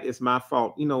 That's right. It's my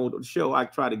fault. The show, I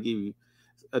try to give you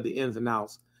the ins and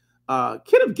outs.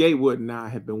 Kenneth Gatewood and I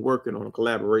have been working on a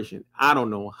collaboration. I don't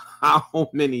know how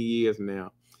many years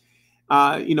now.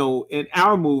 You know, in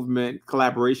our movement,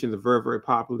 collaborations are very, very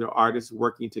popular. Artists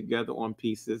working together on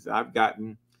pieces. I've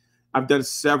done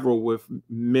several with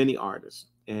many artists.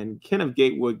 And Kenneth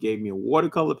Gatewood gave me a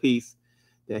watercolor piece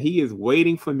that he is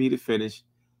waiting for me to finish.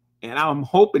 And I'm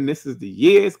hoping this is the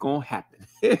year it's gonna happen.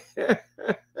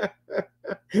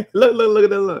 Look at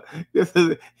that.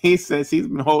 Look. He says he's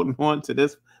been holding on to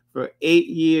this for 8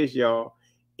 years, y'all.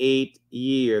 8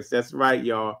 years. That's right,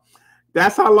 y'all.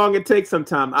 That's how long it takes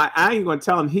sometimes. I ain't gonna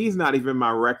tell him he's not even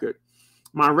my record.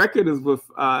 My record is with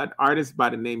an artist by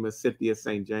the name of Cynthia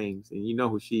St. James, and you know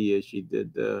who she is. She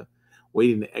did the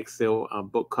Waiting to Exhale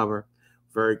book cover,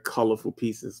 very colorful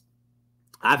pieces.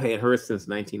 I've had her since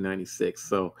 1996.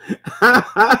 So,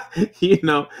 you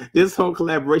know, this whole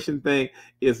collaboration thing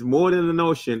is more than a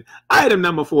notion. Item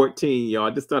number 14, y'all. I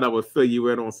just thought I would fill you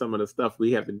in on some of the stuff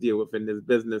we have to deal with in this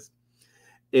business.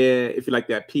 If you like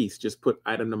that piece, just put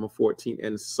item number 14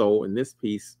 and soul in this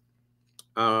piece.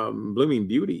 Blooming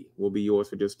Beauty will be yours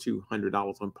for just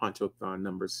 $200 on Ponchothon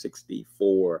number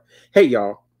 64. Hey,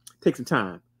 y'all, take some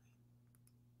time.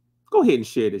 Go ahead and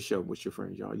share the show with your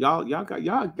friends, y'all. Y'all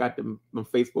got them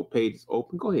Facebook pages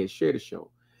open. Go ahead, share the show.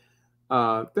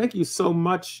 Thank you so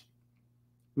much,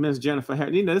 Miss Jennifer.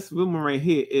 You know, this woman right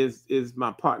here is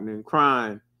my partner in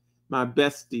crime, my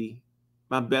bestie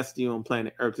on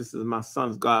planet Earth. This is my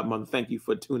son's godmother. Thank you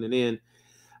for tuning in.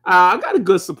 I got a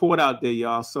good support out there,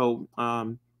 y'all. So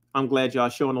I'm glad y'all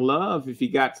showing the love. If you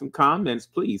got some comments,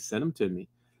 please send them to me.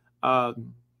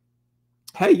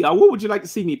 Hey, y'all, what would you like to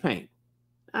see me paint?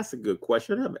 That's a good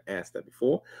question. I haven't asked that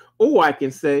before. Or I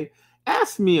can say,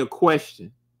 ask me a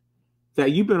question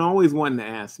that you've been always wanting to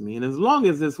ask me. And as long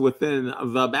as it's within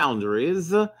the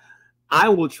boundaries, I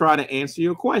will try to answer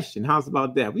your question. How's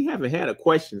about that? We haven't had a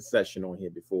question session on here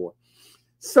before.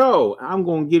 So I'm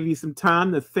going to give you some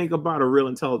time to think about a real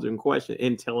intelligent question.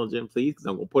 Intelligent, please, because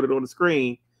I'm going to put it on the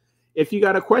screen. If you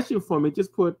got a question for me,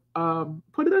 just put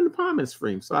it in the comment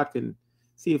stream so I can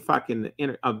see if I can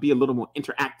be a little more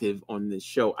interactive on this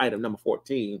show. Item number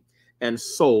 14 and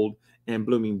sold and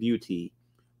Blooming Beauty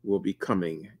will be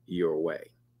coming your way.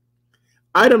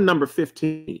 Item number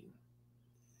 15.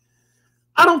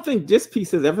 I don't think this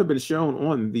piece has ever been shown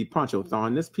on the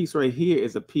Ponchothon. This piece right here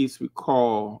is a piece we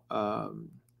call,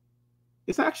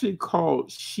 it's actually called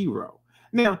Shiro.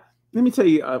 Now, let me tell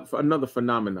you another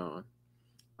phenomenon.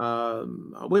 Wait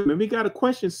a minute, we got a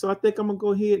question, so I think I'm gonna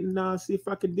go ahead and see if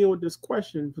I can deal with this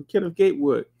question from Kenneth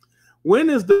Gatewood.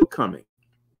 When is the book coming?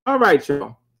 All right,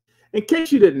 y'all. In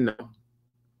case you didn't know,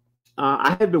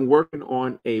 I have been working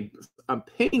on I'm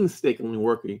painstakingly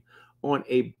working on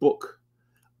a book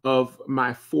of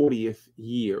my 40th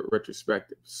year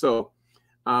retrospective. So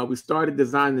we started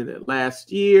designing it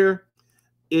last year.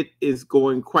 It is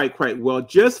going quite well.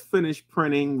 Just finished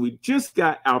printing. We just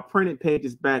got our printed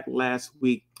pages back last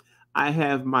week. I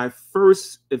have my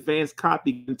first advanced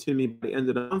copy to me by the end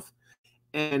of the month.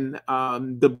 And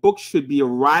the book should be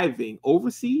arriving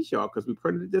overseas, y'all, because we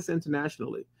printed this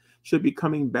internationally. Should be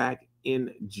coming back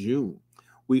in June.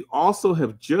 We also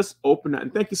have just opened up,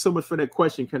 and thank you so much for that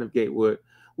question, Kenneth Gatewood.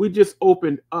 We just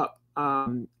opened up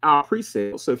our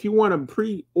pre-sale. So if you want to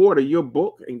pre-order your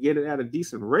book and get it at a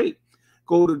decent rate,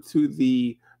 go to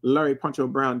the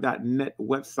LarryPonchoBrown.net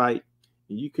website.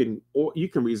 You can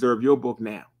reserve your book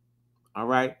now. All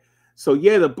right. So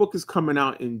yeah, the book is coming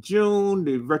out in June.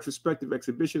 The retrospective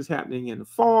exhibition is happening in the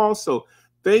fall. So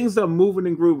things are moving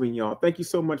and grooving, y'all. Thank you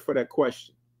so much for that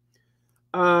question.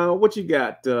 What you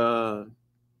got?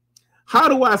 How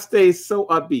do I stay so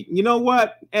upbeat? You know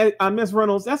what, Ms.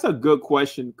 Reynolds, that's a good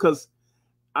question because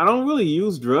I don't really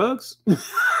use drugs.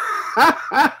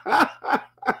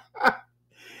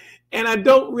 And I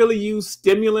don't really use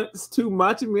stimulants too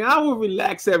much. I mean, I will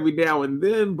relax every now and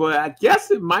then, but I guess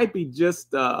it might be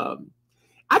just, I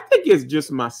think it's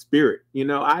just my spirit. You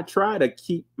know, I try to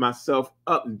keep myself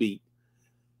upbeat.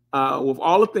 With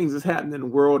all the things that's happening in the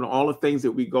world and all the things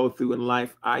that we go through in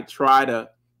life, I try to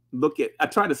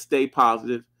stay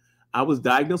positive. I was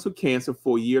diagnosed with cancer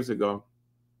 4 years ago.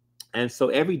 And so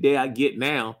every day I get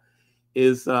now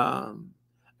is,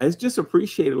 it's just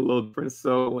appreciated a little different.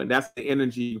 So, and that's the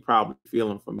energy you're probably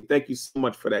feeling from me. Thank you so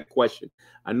much for that question.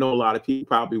 I know a lot of people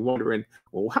probably wondering,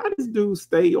 well, how does dude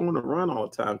stay on the run all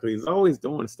the time? Because he's always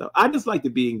doing stuff. I just like to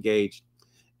be engaged.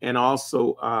 And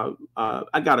also,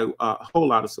 I got a whole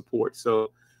lot of support.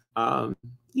 So,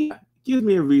 yeah, gives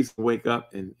me a reason to wake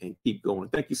up and keep going.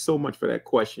 Thank you so much for that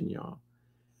question, y'all.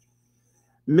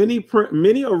 Many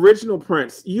original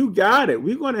prints. You got it.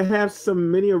 We're going to have some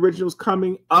mini originals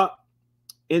coming up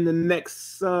in the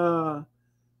next, okay,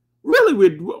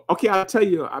 I'll tell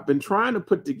you, I've been trying to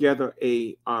put together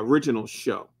a original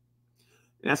show.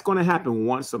 And that's going to happen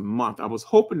once a month. I was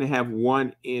hoping to have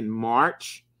one in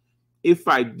March. If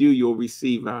I do, you'll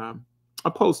receive a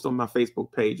post on my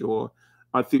Facebook page or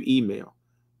through email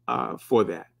for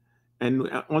that. And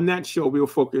on that show, we'll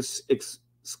focus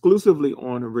exclusively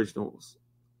on originals.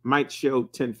 Might show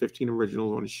 10, 15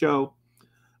 originals on the show,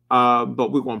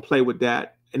 but we're going to play with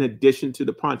that in addition to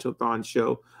the Ponchothon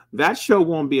show. That show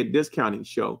won't be a discounting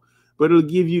show, but it'll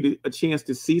give you a chance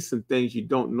to see some things you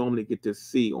don't normally get to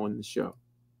see on the show.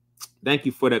 Thank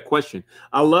you for that question.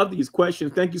 I love these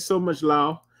questions. Thank you so much,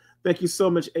 Lau. Thank you so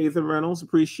much, Ethan Reynolds.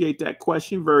 Appreciate that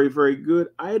question. Very, very good.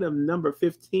 Item number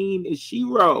 15 is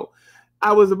Shiro.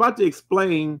 I was about to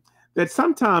explain that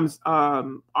sometimes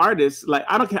artists, like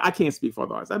I can't speak for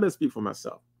the artists. I better speak for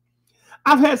myself.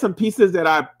 I've had some pieces that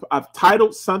I've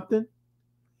titled something,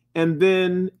 and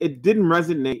then it didn't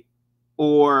resonate,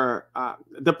 or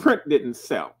the print didn't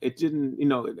sell. It didn't,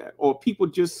 or people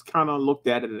just kind of looked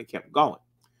at it and it kept going.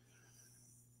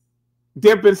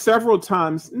 There have been several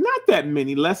times, not that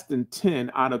many, less than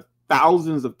 10 out of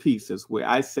thousands of pieces, where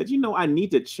I said, I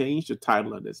need to change the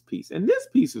title of this piece. And this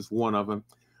piece is one of them.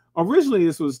 Originally,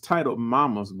 this was titled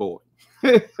Mama's Boy.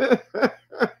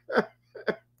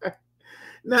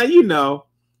 Now,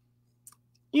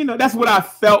 that's what I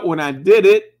felt when I did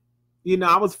it.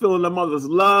 I was feeling the mother's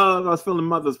love. I was feeling the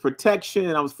mother's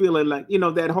protection. I was feeling like,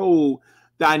 that whole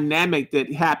dynamic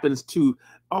that happens to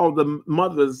all the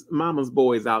mama's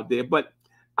boys out there. But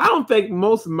I don't think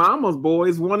most mama's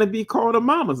boys want to be called a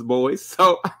mama's boy.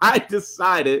 So I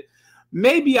decided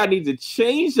maybe I need to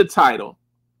change the title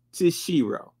to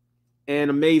Shiro. And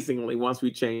amazingly, once we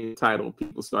changed the title,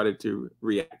 people started to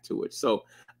react to it. So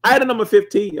item number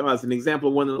 15, as an example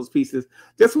of one of those pieces,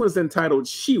 this one's entitled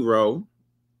Shiro.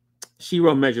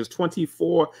 Shiro measures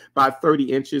 24 by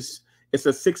 30 inches. It's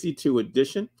a 62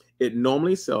 edition. It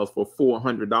normally sells for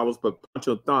 $400, but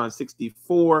Ponchothon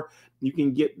 64, you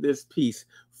can get this piece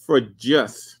for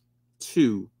just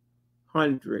 $200.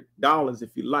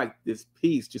 If you like this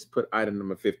piece, just put item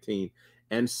number 15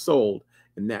 and sold,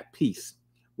 and that piece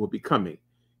will be coming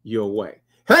your way.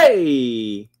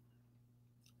 Hey,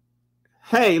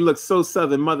 look, so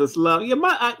Southern Mother's Love. Yeah,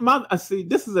 I see,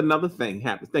 this is another thing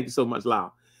happens. Thank you so much,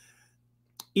 Lau.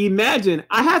 Imagine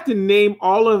I have to name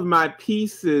all of my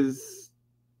pieces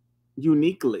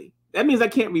uniquely. That means I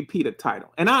can't repeat a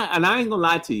title. And I ain't gonna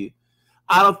lie to you.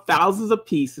 Out of thousands of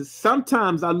pieces,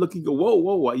 sometimes I look and go,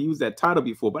 whoa, I used that title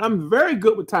before. But I'm very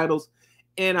good with titles,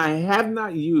 and I have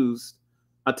not used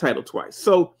a title twice.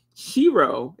 So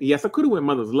Shiro, yes, I could have went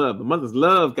Mother's Love, but Mother's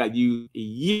Love got used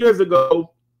years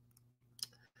ago.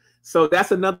 So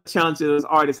that's another challenge that those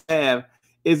artists have,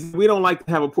 is we don't like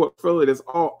to have a portfolio that's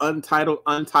all untitled.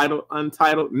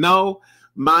 No,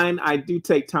 mine, I do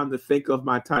take time to think of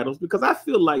my titles, because I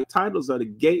feel like titles are the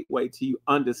gateway to you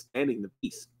understanding the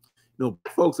piece.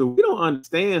 Folks, if we don't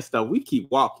understand stuff, we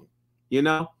keep walking,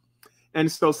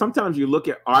 And so sometimes you look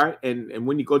at art, and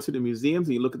when you go to the museums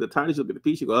and you look at the titles, you look at the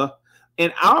piece, you go,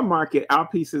 In our market, our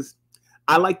pieces,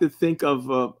 I like to think of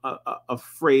a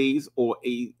phrase or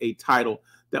a title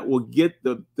that will get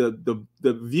the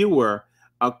viewer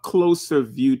a closer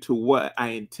view to what I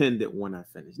intended when I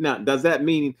finish. Now, does that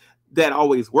mean that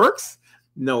always works?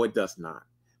 No, it does not.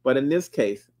 But in this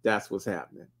case, that's what's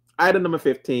happening. Item number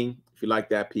 15, if you like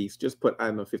that piece, just put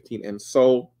item number 15 and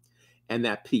sold, and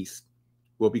that piece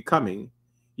will be coming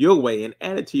your way and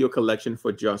added to your collection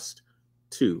for just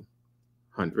 $200.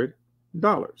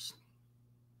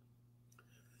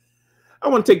 I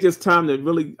want to take this time to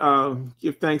really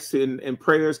give thanks and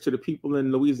prayers to the people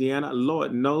in Louisiana.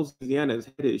 Lord knows Louisiana has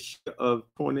had its share of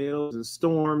tornadoes and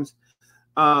storms.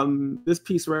 This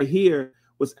piece right here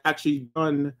was actually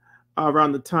done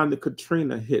around the time that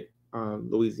Katrina hit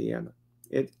Louisiana.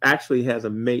 It actually has a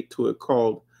mate to it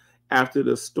called After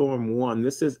the Storm 1.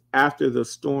 This is After the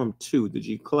Storm 2, the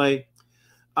G. Clay.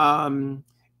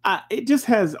 It just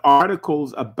has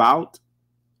articles about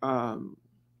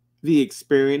the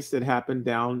experience that happened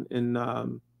down in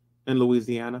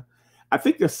Louisiana. I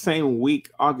think the same week,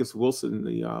 August Wilson,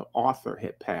 the author,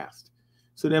 had passed.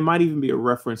 So there might even be a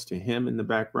reference to him in the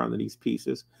background of these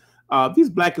pieces. These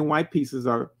black and white pieces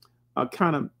are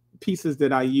kind of pieces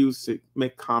that I use to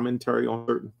make commentary on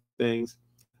certain things.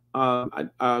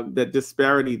 That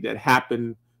disparity that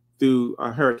happened through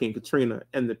Hurricane Katrina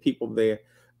and the people there.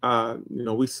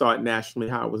 We saw it nationally,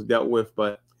 how it was dealt with,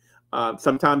 but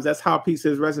sometimes that's how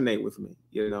pieces resonate with me,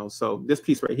 So this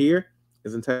piece right here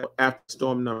is entitled After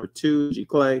Storm Number 2, G.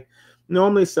 Clay.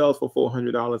 Normally sells for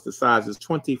 $400. The size is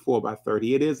 24 by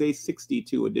 30. It is a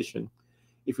 62 edition.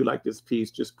 If you like this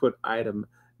piece, just put item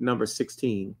number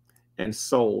 16 and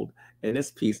sold. And this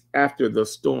piece, After the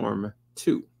Storm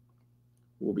 2,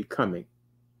 will be coming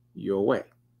your way.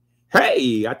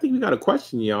 Hey, I think we got a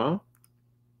question, y'all.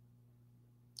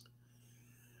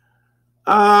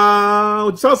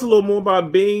 Tell us a little more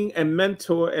about being a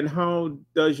mentor and how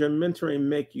does your mentoring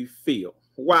make you feel?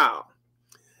 Wow.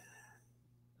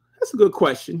 That's a good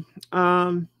question.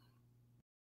 Mentoring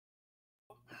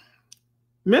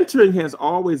has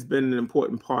always been an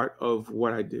important part of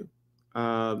what I do.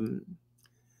 From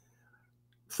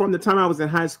the time I was in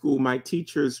high school, my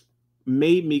teachers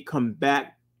made me come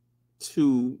back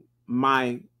to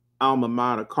my alma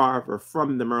mater, Carver,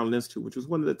 from the Maryland Institute, which was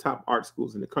one of the top art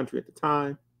schools in the country at the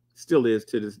time, still is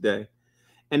to this day.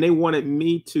 And they wanted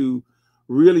me to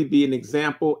really be an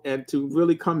example and to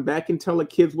really come back and tell the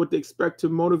kids what to expect to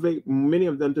motivate many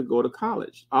of them to go to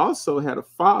college. I also had a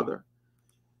father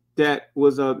that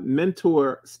was a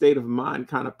mentor state of mind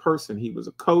kind of person. He was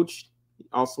a coach. He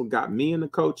also got me into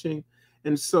coaching.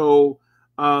 And so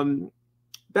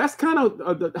that's kind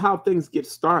of how things get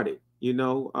started, you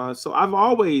know. So I've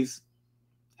always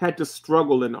had to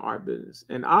struggle in the art business.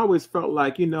 And I always felt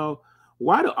like, you know,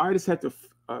 why do artists have to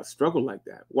struggle like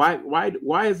that?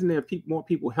 Why isn't there more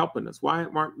people helping us? Why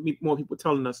aren't more people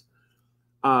telling us,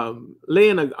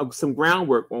 laying some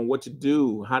groundwork on what to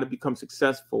do, how to become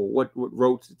successful, what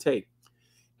road to take?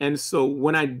 And so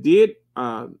when I did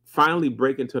finally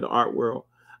break into the art world,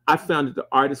 I found that the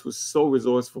artist was so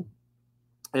resourceful.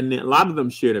 And a lot of them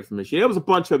shared information. There was a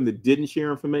bunch of them that didn't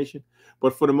share information,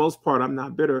 but for the most part, I'm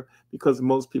not bitter because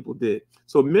most people did.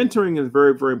 So mentoring is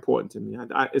very, very important to me.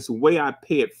 It's the way I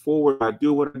pay it forward. I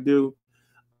do what I do.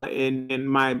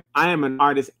 And I am an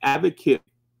artist advocate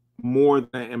more than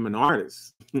I am an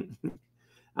artist.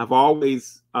 I've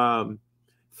always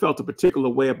felt a particular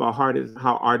way about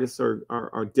how artists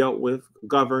are dealt with,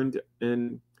 governed,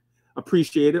 and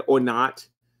appreciated or not.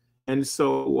 And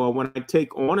so when I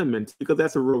take on a mentee, because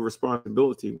that's a real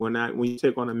responsibility, when you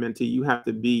take on a mentee, you have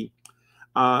to be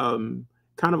kind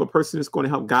of a person that's going to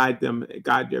help guide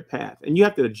their path. And you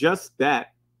have to adjust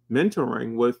that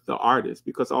mentoring with the artist,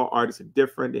 because all artists are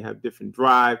different. They have different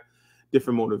drive,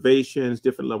 different motivations,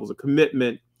 different levels of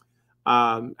commitment.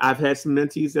 I've had some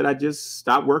mentees that I just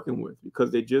stopped working with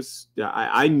because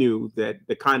I knew that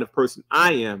the kind of person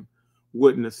I am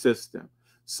wouldn't assist them.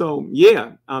 So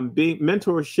yeah,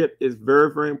 mentorship is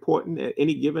very, very important. At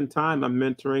any given time, I'm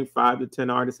mentoring 5 to 10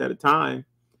 artists at a time.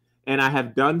 And I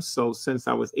have done so since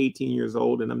I was 18 years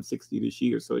old, and I'm 60 this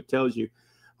year. So it tells you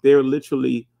there are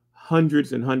literally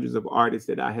hundreds and hundreds of artists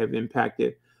that I have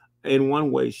impacted in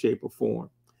one way, shape, or form.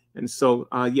 And so,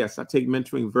 yes, I take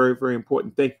mentoring very, very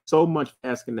important. Thank you so much for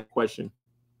asking that question.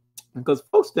 Because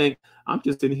folks think I'm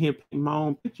just in here painting my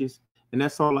own pictures, and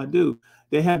that's all I do.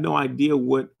 They have no idea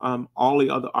what all the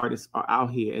other artists are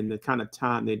out here and the kind of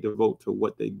time they devote to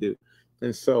what they do.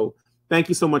 And so thank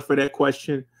you so much for that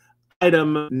question.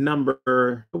 Item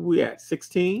number, we at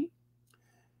 16.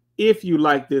 If you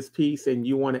like this piece and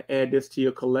you want to add this to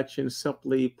your collection,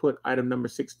 simply put item number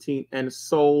 16 and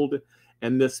sold.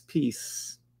 And this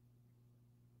piece,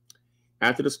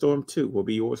 After the Storm 2, will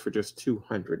be yours for just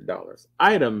 $200.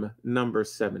 Item number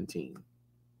 17.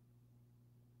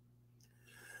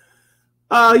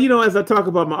 You know, as I talk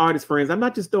about my artist friends, I'm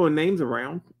not just throwing names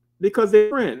around because they're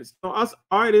friends. So us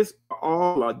artists are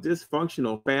all a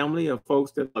dysfunctional family of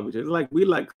folks that love each other. We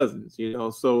like cousins, you know.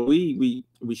 So we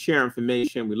share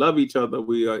information, we love each other,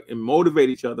 we motivate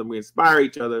each other, we inspire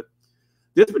each other.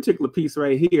 This particular piece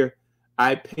right here,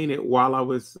 I painted while I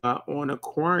was on a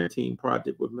quarantine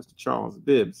project with Mr. Charles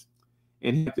Bibbs,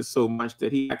 and he liked it so much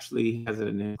that he actually has it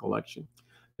in his collection.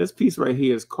 This piece right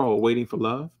here is called "Waiting for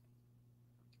Love."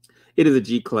 It is a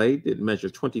G clay that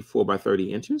measures 24 by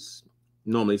 30 inches.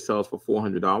 Normally sells for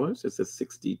 $400. It's a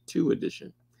 62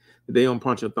 edition. Today on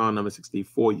Ponchothon number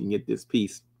 64, you can get this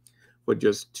piece for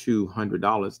just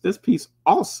 $200. This piece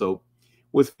also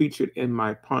was featured in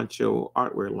my poncho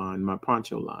artwear line, my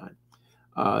poncho line.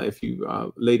 If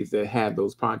you ladies that have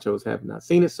those ponchos have not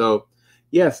seen it. So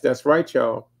yes, that's right,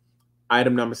 y'all.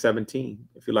 Item number 17.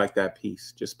 If you like that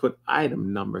piece, just put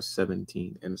item number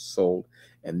 17 and sold.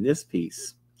 And this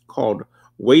piece, called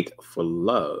 "Wait for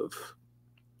Love,"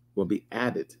 will be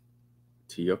added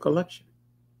to your collection.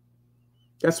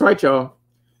 That's right, y'all.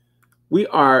 We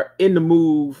are in the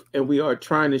move, and we are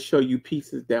trying to show you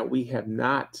pieces that we have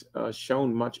not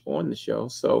shown much on the show.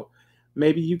 So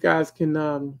maybe you guys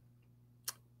can,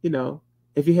 you know,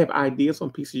 if you have ideas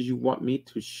on pieces you want me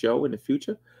to show in the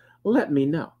future, let me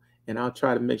know, and I'll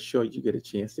try to make sure you get a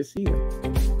chance to see them.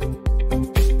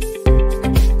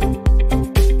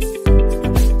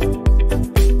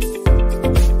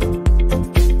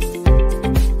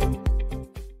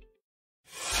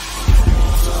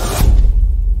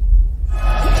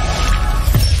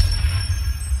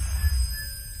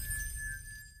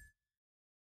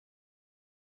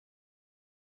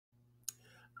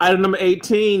 Item number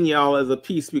 18, y'all, is a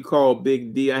piece we call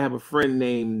Big D. I have a friend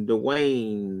named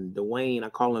Dwayne. Dwayne, I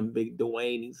call him Big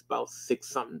Dwayne. He's about 6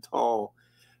 something tall.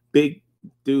 Big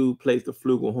dude, plays the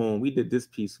flugelhorn. We did this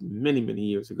piece many, many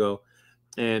years ago,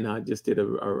 and I just did a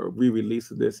re-release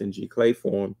of this in G clay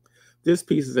form. This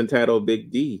piece is entitled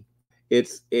Big D.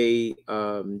 It's a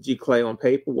G clay on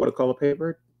paper, watercolor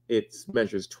paper. It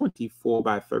measures 24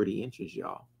 by 30 inches,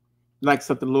 y'all. Like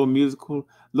something a little musical, a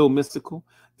little mystical.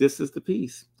 This is the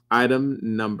piece. Item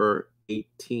number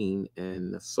 18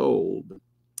 and sold.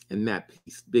 And that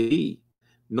piece, Big D,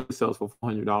 sells for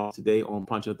 $400 today on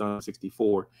Ponchothon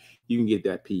 64. You can get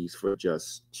that piece for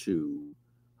just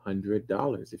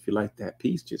 $200. If you like that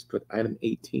piece, just put item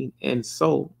 18 and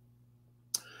sold.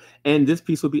 And this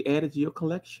piece will be added to your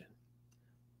collection.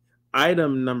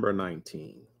 Item number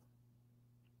 19.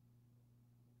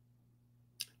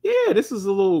 Yeah, this is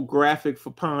a little graphic for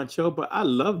Poncho, but I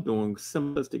love doing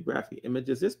simplistic graphic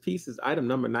images. This piece is item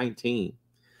number 19.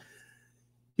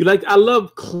 I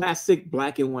love classic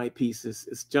black and white pieces.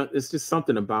 It's just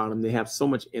something about them. They have so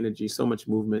much energy, so much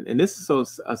movement. And this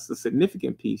is a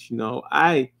significant piece. You know,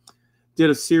 I did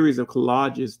a series of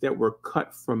collages that were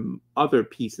cut from other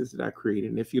pieces that I created.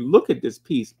 And if you look at this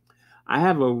piece, I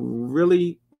have a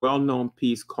really well-known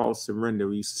piece called Surrender.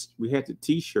 We had the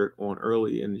t-shirt on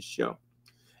early in the show.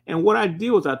 And what I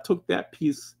did was I took that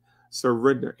piece,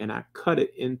 Surrender, and I cut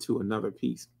it into another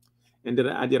piece. And then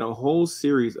I did a whole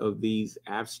series of these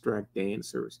abstract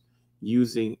dancers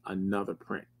using another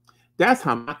print. That's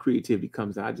how my creativity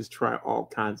comes out. I just try all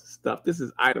kinds of stuff. This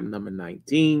is item number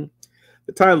 19.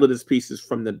 The title of this piece is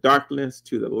From the Darkness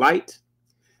to the Light.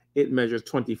 It measures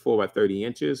 24 by 30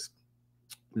 inches.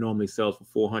 Normally sells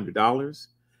for $400.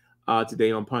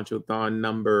 Today on Ponchothon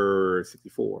number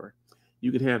 64.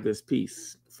 You can have this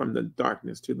piece, From the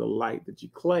Darkness to the Light, the G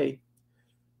clay,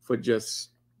 for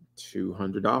just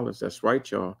 $200. That's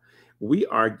right, y'all. We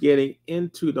are getting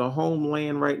into the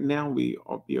homeland right now. We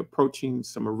will be approaching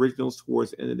some originals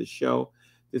towards the end of the show.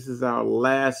 This is our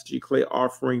last G clay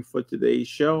offering for today's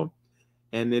show,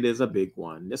 and it is a big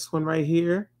one. This one right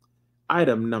here,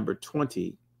 item number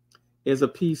 20, is a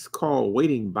piece called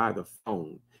Waiting by the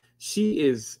Phone. She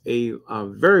is a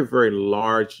very, very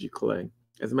large G clay.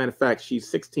 As a matter of fact, she's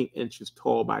 16 inches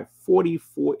tall by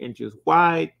 44 inches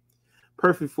wide.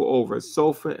 Perfect for over a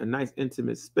sofa, a nice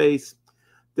intimate space.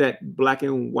 That black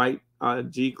and white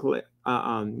G clay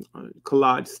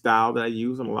collage style that I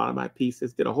use on a lot of my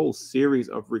pieces. Did a whole series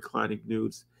of reclining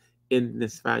nudes in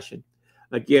this fashion.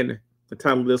 Again, the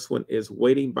title of this one is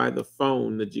Waiting by the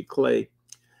Phone, the G clay.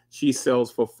 She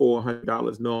sells for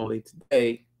 $400 normally.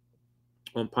 Today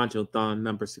on Ponchothon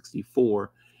number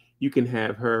 64. You can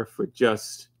have her for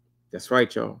just, that's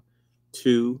right, y'all,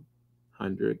 $200.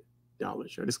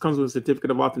 This comes with a certificate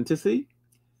of authenticity.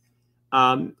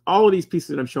 All of these pieces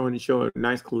that I'm showing are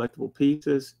nice collectible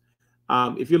pieces.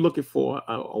 If you're looking for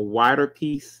a wider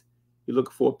piece, you're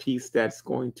looking for a piece that's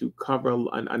going to cover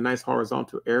a nice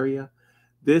horizontal area,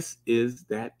 this is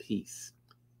that piece.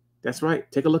 That's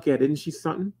right. Take a look at it. Isn't she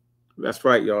something? That's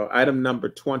right, y'all. Item number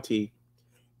 20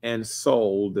 and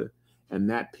sold. And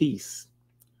that piece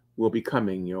will be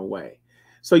coming your way.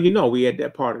 So, you know, we had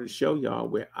that part of the show, y'all,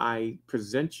 where I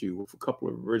present you with a couple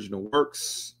of original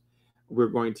works. We're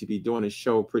going to be doing a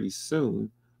show pretty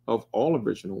soon of all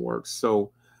original works.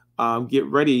 So get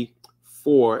ready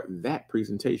for that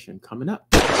presentation coming up.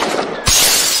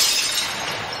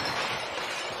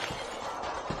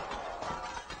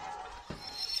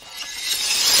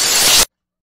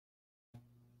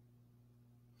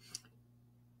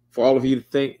 For all of you to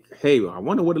think, hey, I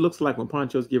wonder what it looks like when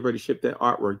Poncho's get ready to ship that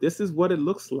artwork. This is what it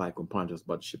looks like when Poncho's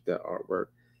about to ship that artwork.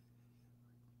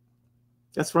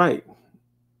 That's right.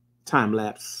 Time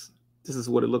lapse. This is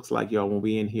what it looks like, y'all, when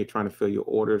we in here trying to fill your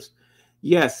orders.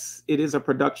 Yes, it is a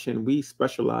production. We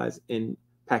specialize in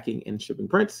packing and shipping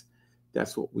prints.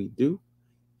 That's what we do.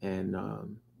 And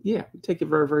yeah, we take it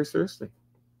very, very seriously.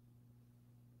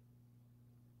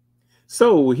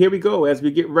 So here we go as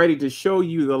we get ready to show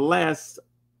you the last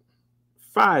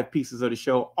 5 pieces of the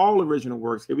show, all original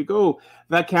works. Here we go.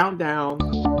 The countdown.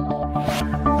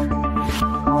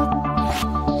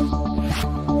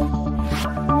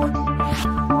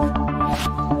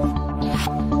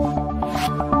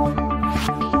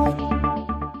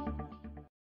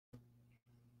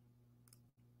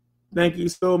 Thank you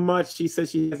so much. She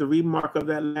says she has a remark of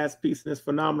that last piece, and it's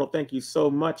phenomenal. Thank you so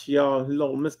much, y'all.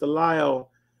 Hello, Mr. Lyle.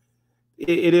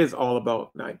 It is all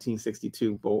about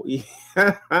 1962, boy.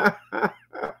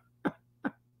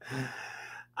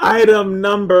 Item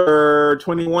number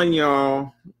 21,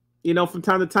 y'all. You know, from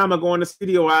time to time, I go in the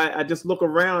studio. I just look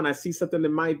around. I see something that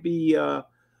might be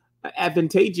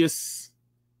advantageous.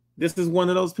 This is one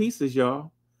of those pieces,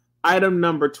 y'all. Item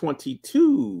number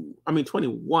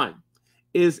 21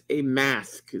 is a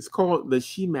mask. It's called the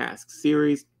She Mask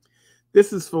series.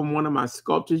 This is from one of my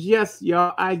sculptures. Yes,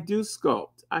 y'all, I do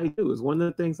sculpt. I do. It's one of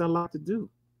the things I like to do.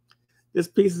 This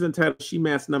piece is entitled She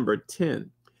Mask number 10.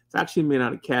 It's actually made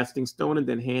out of casting stone and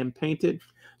then hand painted.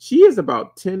 She is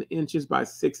about 10 inches by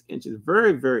 6 inches.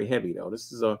 Very, very heavy, though.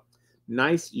 This is a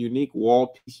nice, unique wall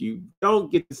piece. You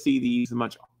don't get to see these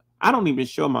much. I don't even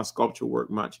show my sculpture work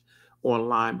much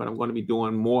online, but I'm going to be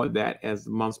doing more of that as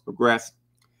the months progress.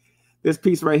 This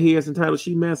piece right here is entitled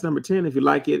She Mask number 10. If you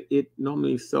like it, it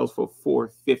normally sells for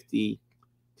 $450.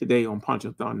 Today on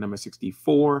Ponchothon number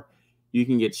 64, you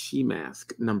can get She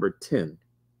Mask number 10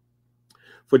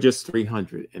 for just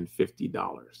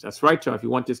 $350. That's right, y'all. If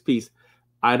you want this piece,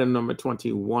 item number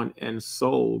 21 and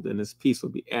sold, and this piece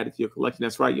will be added to your collection.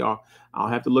 That's right, y'all. I'll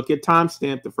have to look at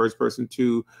timestamp. The first person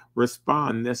to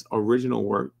respond this original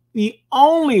work, the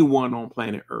only one on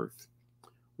planet Earth,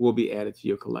 will be added to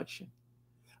your collection.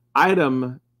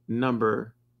 Item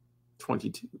number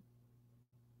 22.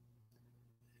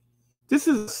 This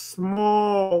is a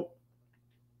small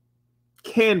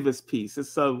canvas piece.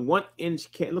 It's a 1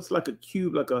 inch can. Looks like a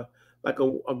cube, like a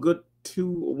good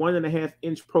 1.5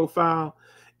 inch profile.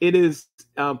 It is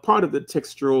part of the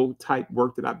textural type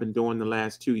work that I've been doing the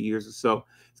last 2 years or so.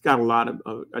 It's got a lot of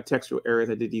textural areas.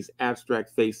 I did these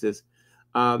abstract faces.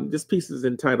 This piece is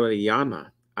entitled Ayana.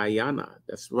 Ayana.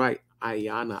 That's right.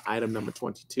 Ayana, item number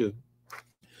 22.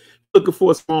 Looking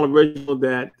for a small original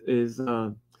that is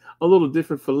a little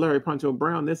different for Larry Poncho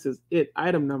Brown. This is it.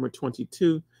 Item number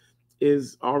 22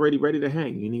 is already ready to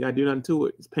hang. You ain't got to do nothing to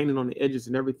it. It's painted on the edges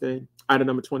and everything. Item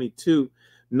number 22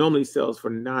 normally sells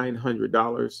for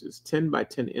 $900. It's 10 by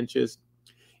 10 inches.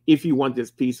 If you want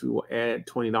this piece, we will add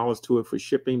 $20 to it for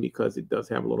shipping because it does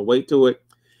have a little weight to it.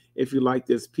 If you like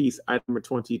this piece, item number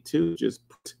 22, just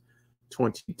put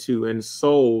 22 and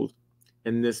sold.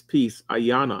 And this piece,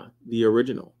 Ayana, the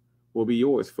original, will be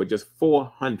yours for just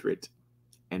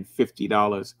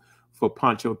 $450 for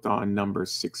Ponchothon number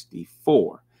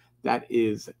 64. That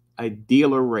is a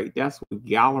dealer rate. That's what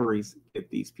galleries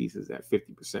get these pieces at,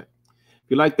 50%. If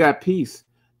you like that piece,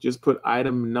 just put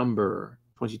item number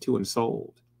 22 and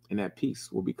sold, and that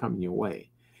piece will be coming your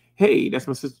way. Hey, that's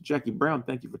my sister Jackie Brown.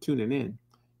 Thank you for tuning in.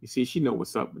 You see, she knows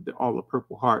what's up with all the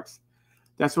purple hearts.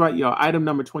 That's right, y'all. Item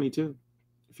number 22.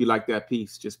 If you like that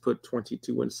piece, just put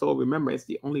 22 and sold. Remember, it's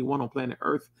the only one on planet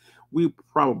Earth. We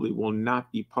probably will not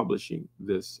be publishing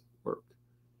this work.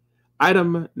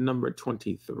 Item number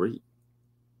 23.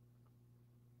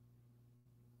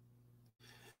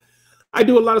 I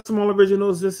do a lot of small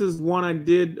originals. This is one I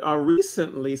did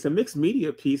recently. It's a mixed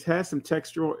media piece, has some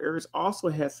textural areas, also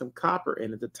has some copper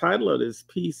in it. The title of this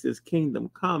piece is Kingdom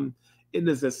Come. It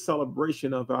is a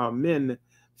celebration of our men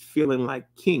feeling like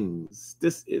kings.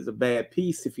 This is a bad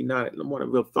piece if you're not want a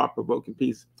real thought-provoking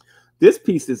piece. This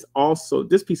piece is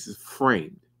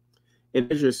framed. It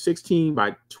measures 16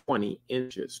 by 20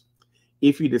 inches.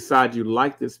 If you decide you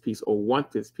like this piece or want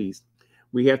this piece,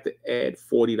 we have to add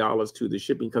 $40 to the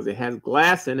shipping because it has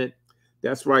glass in it.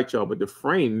 That's right, y'all. But the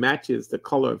frame matches the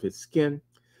color of his skin.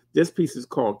 This piece is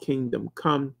called Kingdom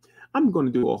Come. I'm going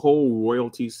to do a whole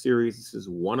royalty series. This is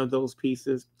one of those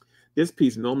pieces. This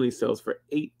piece normally sells for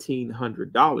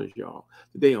 $1,800, y'all.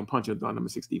 Today on Ponchothon number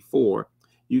 64,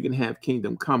 you can have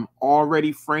Kingdom Come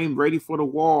already framed, ready for the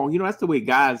wall. You know, that's the way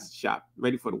guys shop,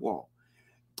 ready for the wall.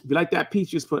 If you like that piece,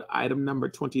 just put item number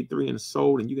 23 and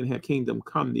sold, and you can have Kingdom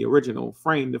Come, the original,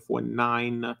 framed for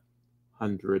 $900.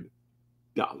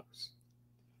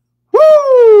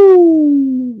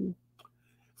 Woo!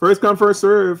 First come, first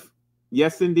serve.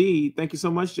 Yes, indeed. Thank you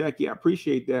so much, Jackie. I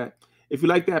appreciate that. If you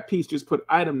like that piece, just put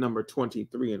item number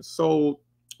 23 and sold.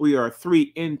 We are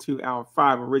 3 into our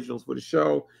 5 originals for the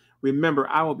show. Remember,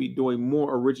 I will be doing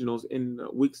more originals in the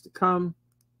weeks to come.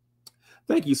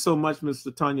 Thank you so much,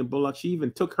 Mr. Tanya Bullock. She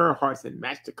even took her hearts and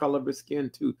matched the color of her skin,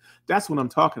 too. That's what I'm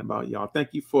talking about, y'all.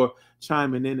 Thank you for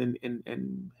chiming in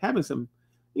and having some,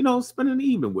 you know, spending the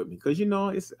evening with me. Because, you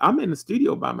know, I'm in the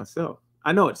studio by myself.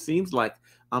 I know it seems like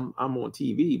I'm on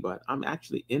TV, but I'm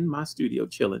actually in my studio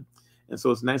chilling. And so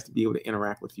it's nice to be able to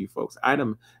interact with you folks.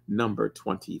 Item number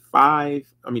 23. If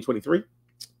you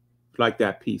like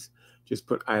that piece, just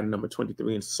put item number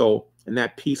 23 and sold, and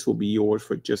that piece will be yours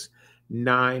for just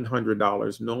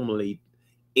 $900, normally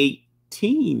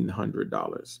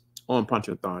 $1,800 on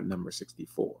Ponchothon number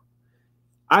 64.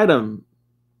 Item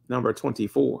number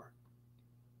 24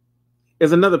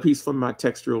 is another piece from my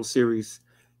textural series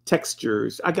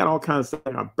textures. I got all kinds of stuff.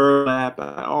 I got burlap.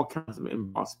 I got all kinds of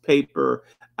embossed paper.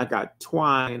 I got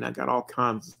twine. I got all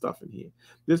kinds of stuff in here.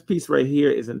 This piece right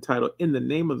here is entitled "In the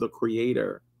Name of the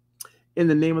Creator." In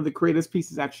the Name of the Creator. This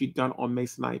piece is actually done on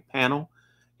masonite panel.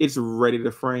 It's ready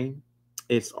to frame.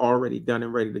 It's already done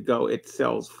and ready to go. It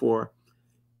sells for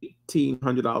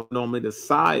 $1,800. Normally the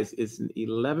size is an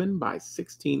 11 by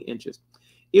 16 inches.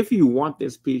 If you want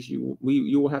this piece, you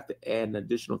will have to add an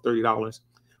additional $30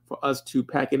 for us to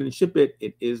pack it and ship it.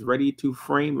 It is ready to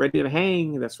frame, ready to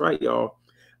hang. That's right, y'all.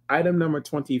 Item number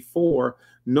 24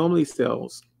 normally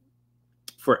sells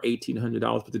for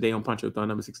 $1,800, but today on Ponchothon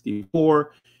number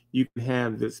 64, you can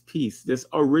have this piece, this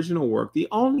original work, the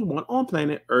only one on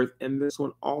planet Earth, and this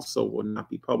one also will not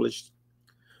be published,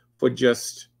 for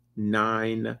just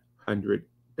 $900.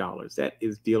 That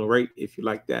is deal rate. If you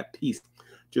like that piece,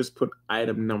 just put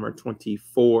item number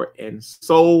 24 and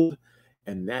sold,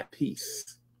 and that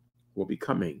piece will be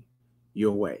coming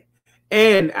your way.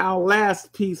 And our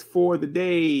last piece for the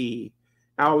day,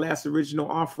 our last original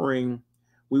offering,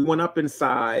 we went up in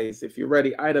size. If you're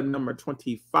ready, item number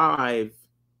 25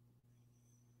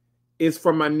 is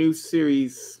from my new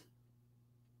series.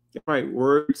 All right,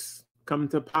 Words Come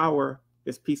to Power.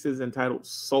 This piece is entitled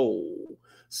Soul.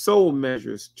 Soul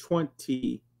measures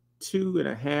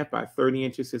 22.5 by 30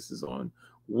 inches. This is on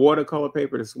watercolor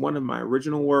paper. This is one of my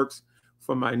original works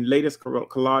from my latest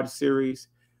collage series.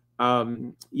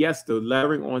 Yes, the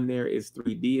lettering on there is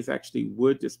 3D. It's actually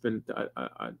wood that's been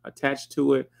attached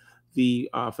to it.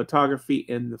 The photography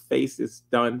in the face is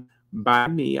done by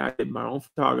me. I did my own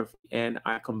photography, and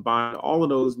I combined all of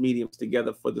those mediums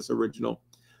together for this original.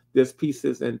 This piece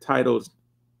is entitled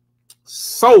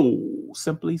Soul,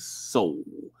 simply Soul.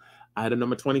 Item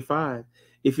number 25.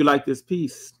 If you like this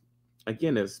piece,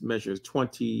 again, it measures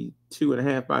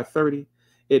 22.5 by 30.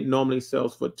 It normally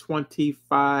sells for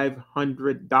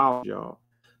 $2,500, y'all.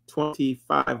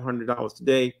 $2,500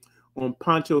 today on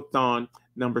Ponchothon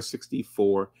number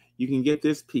 64. You can get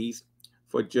this piece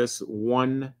for just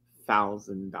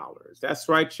 $1,000. That's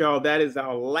right, y'all. That is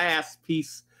our last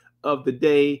piece of the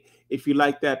day. If you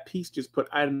like that piece, just put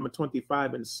item number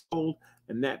 25 and sold,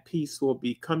 and that piece will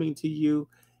be coming to you,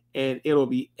 and it'll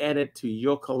be added to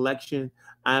your collection.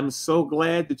 I'm so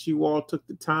glad that you all took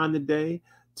the time today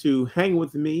to hang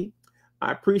with me.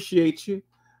 I appreciate you.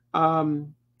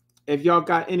 If y'all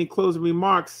got any closing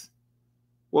remarks,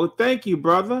 well, thank you,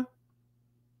 brother.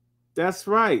 That's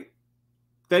right.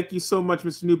 Thank you so much,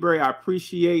 Mr. Newberry. I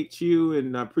appreciate you,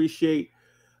 and I appreciate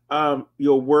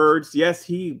your words. Yes,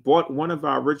 he bought one of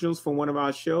our originals from one of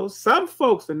our shows. Some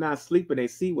folks are not sleeping. They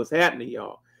see what's happening,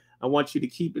 y'all. I want you to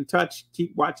keep in touch,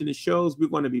 keep watching the shows. We're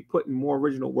going to be putting more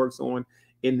original works on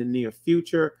in the near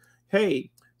future.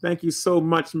 Hey, thank you so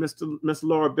much, Miss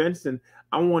Laura Benson.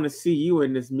 I want to see you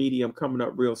in this medium coming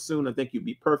up real soon. I think you'd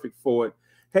be perfect for it.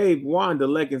 Hey, Wanda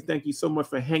Leggins, thank you so much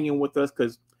for hanging with us,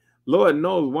 because Lord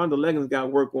knows Wanda Leggins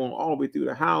got work on all the way through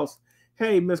the house.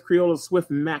 Hey, Miss Creola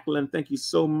Swift Macklin, thank you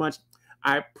so much.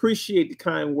 I appreciate the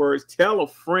kind words. Tell a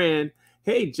friend.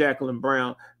 Hey, Jacqueline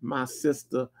Brown, my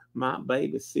sister, my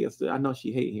baby sister. I know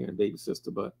she hate hearing baby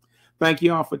sister, but thank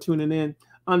you all for tuning in.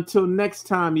 Until next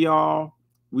time, y'all,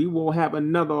 we will have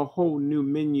another whole new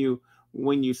menu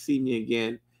when you see me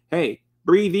again. Hey,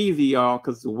 breathe easy, y'all,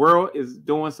 because the world is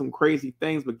doing some crazy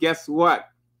things. But guess what?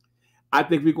 I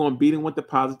think we're going to beat them with the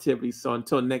positivity. So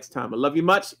until next time, I love you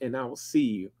much, and I will see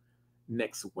you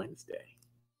next Wednesday.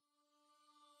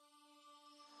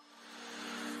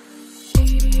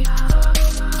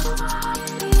 Yeah.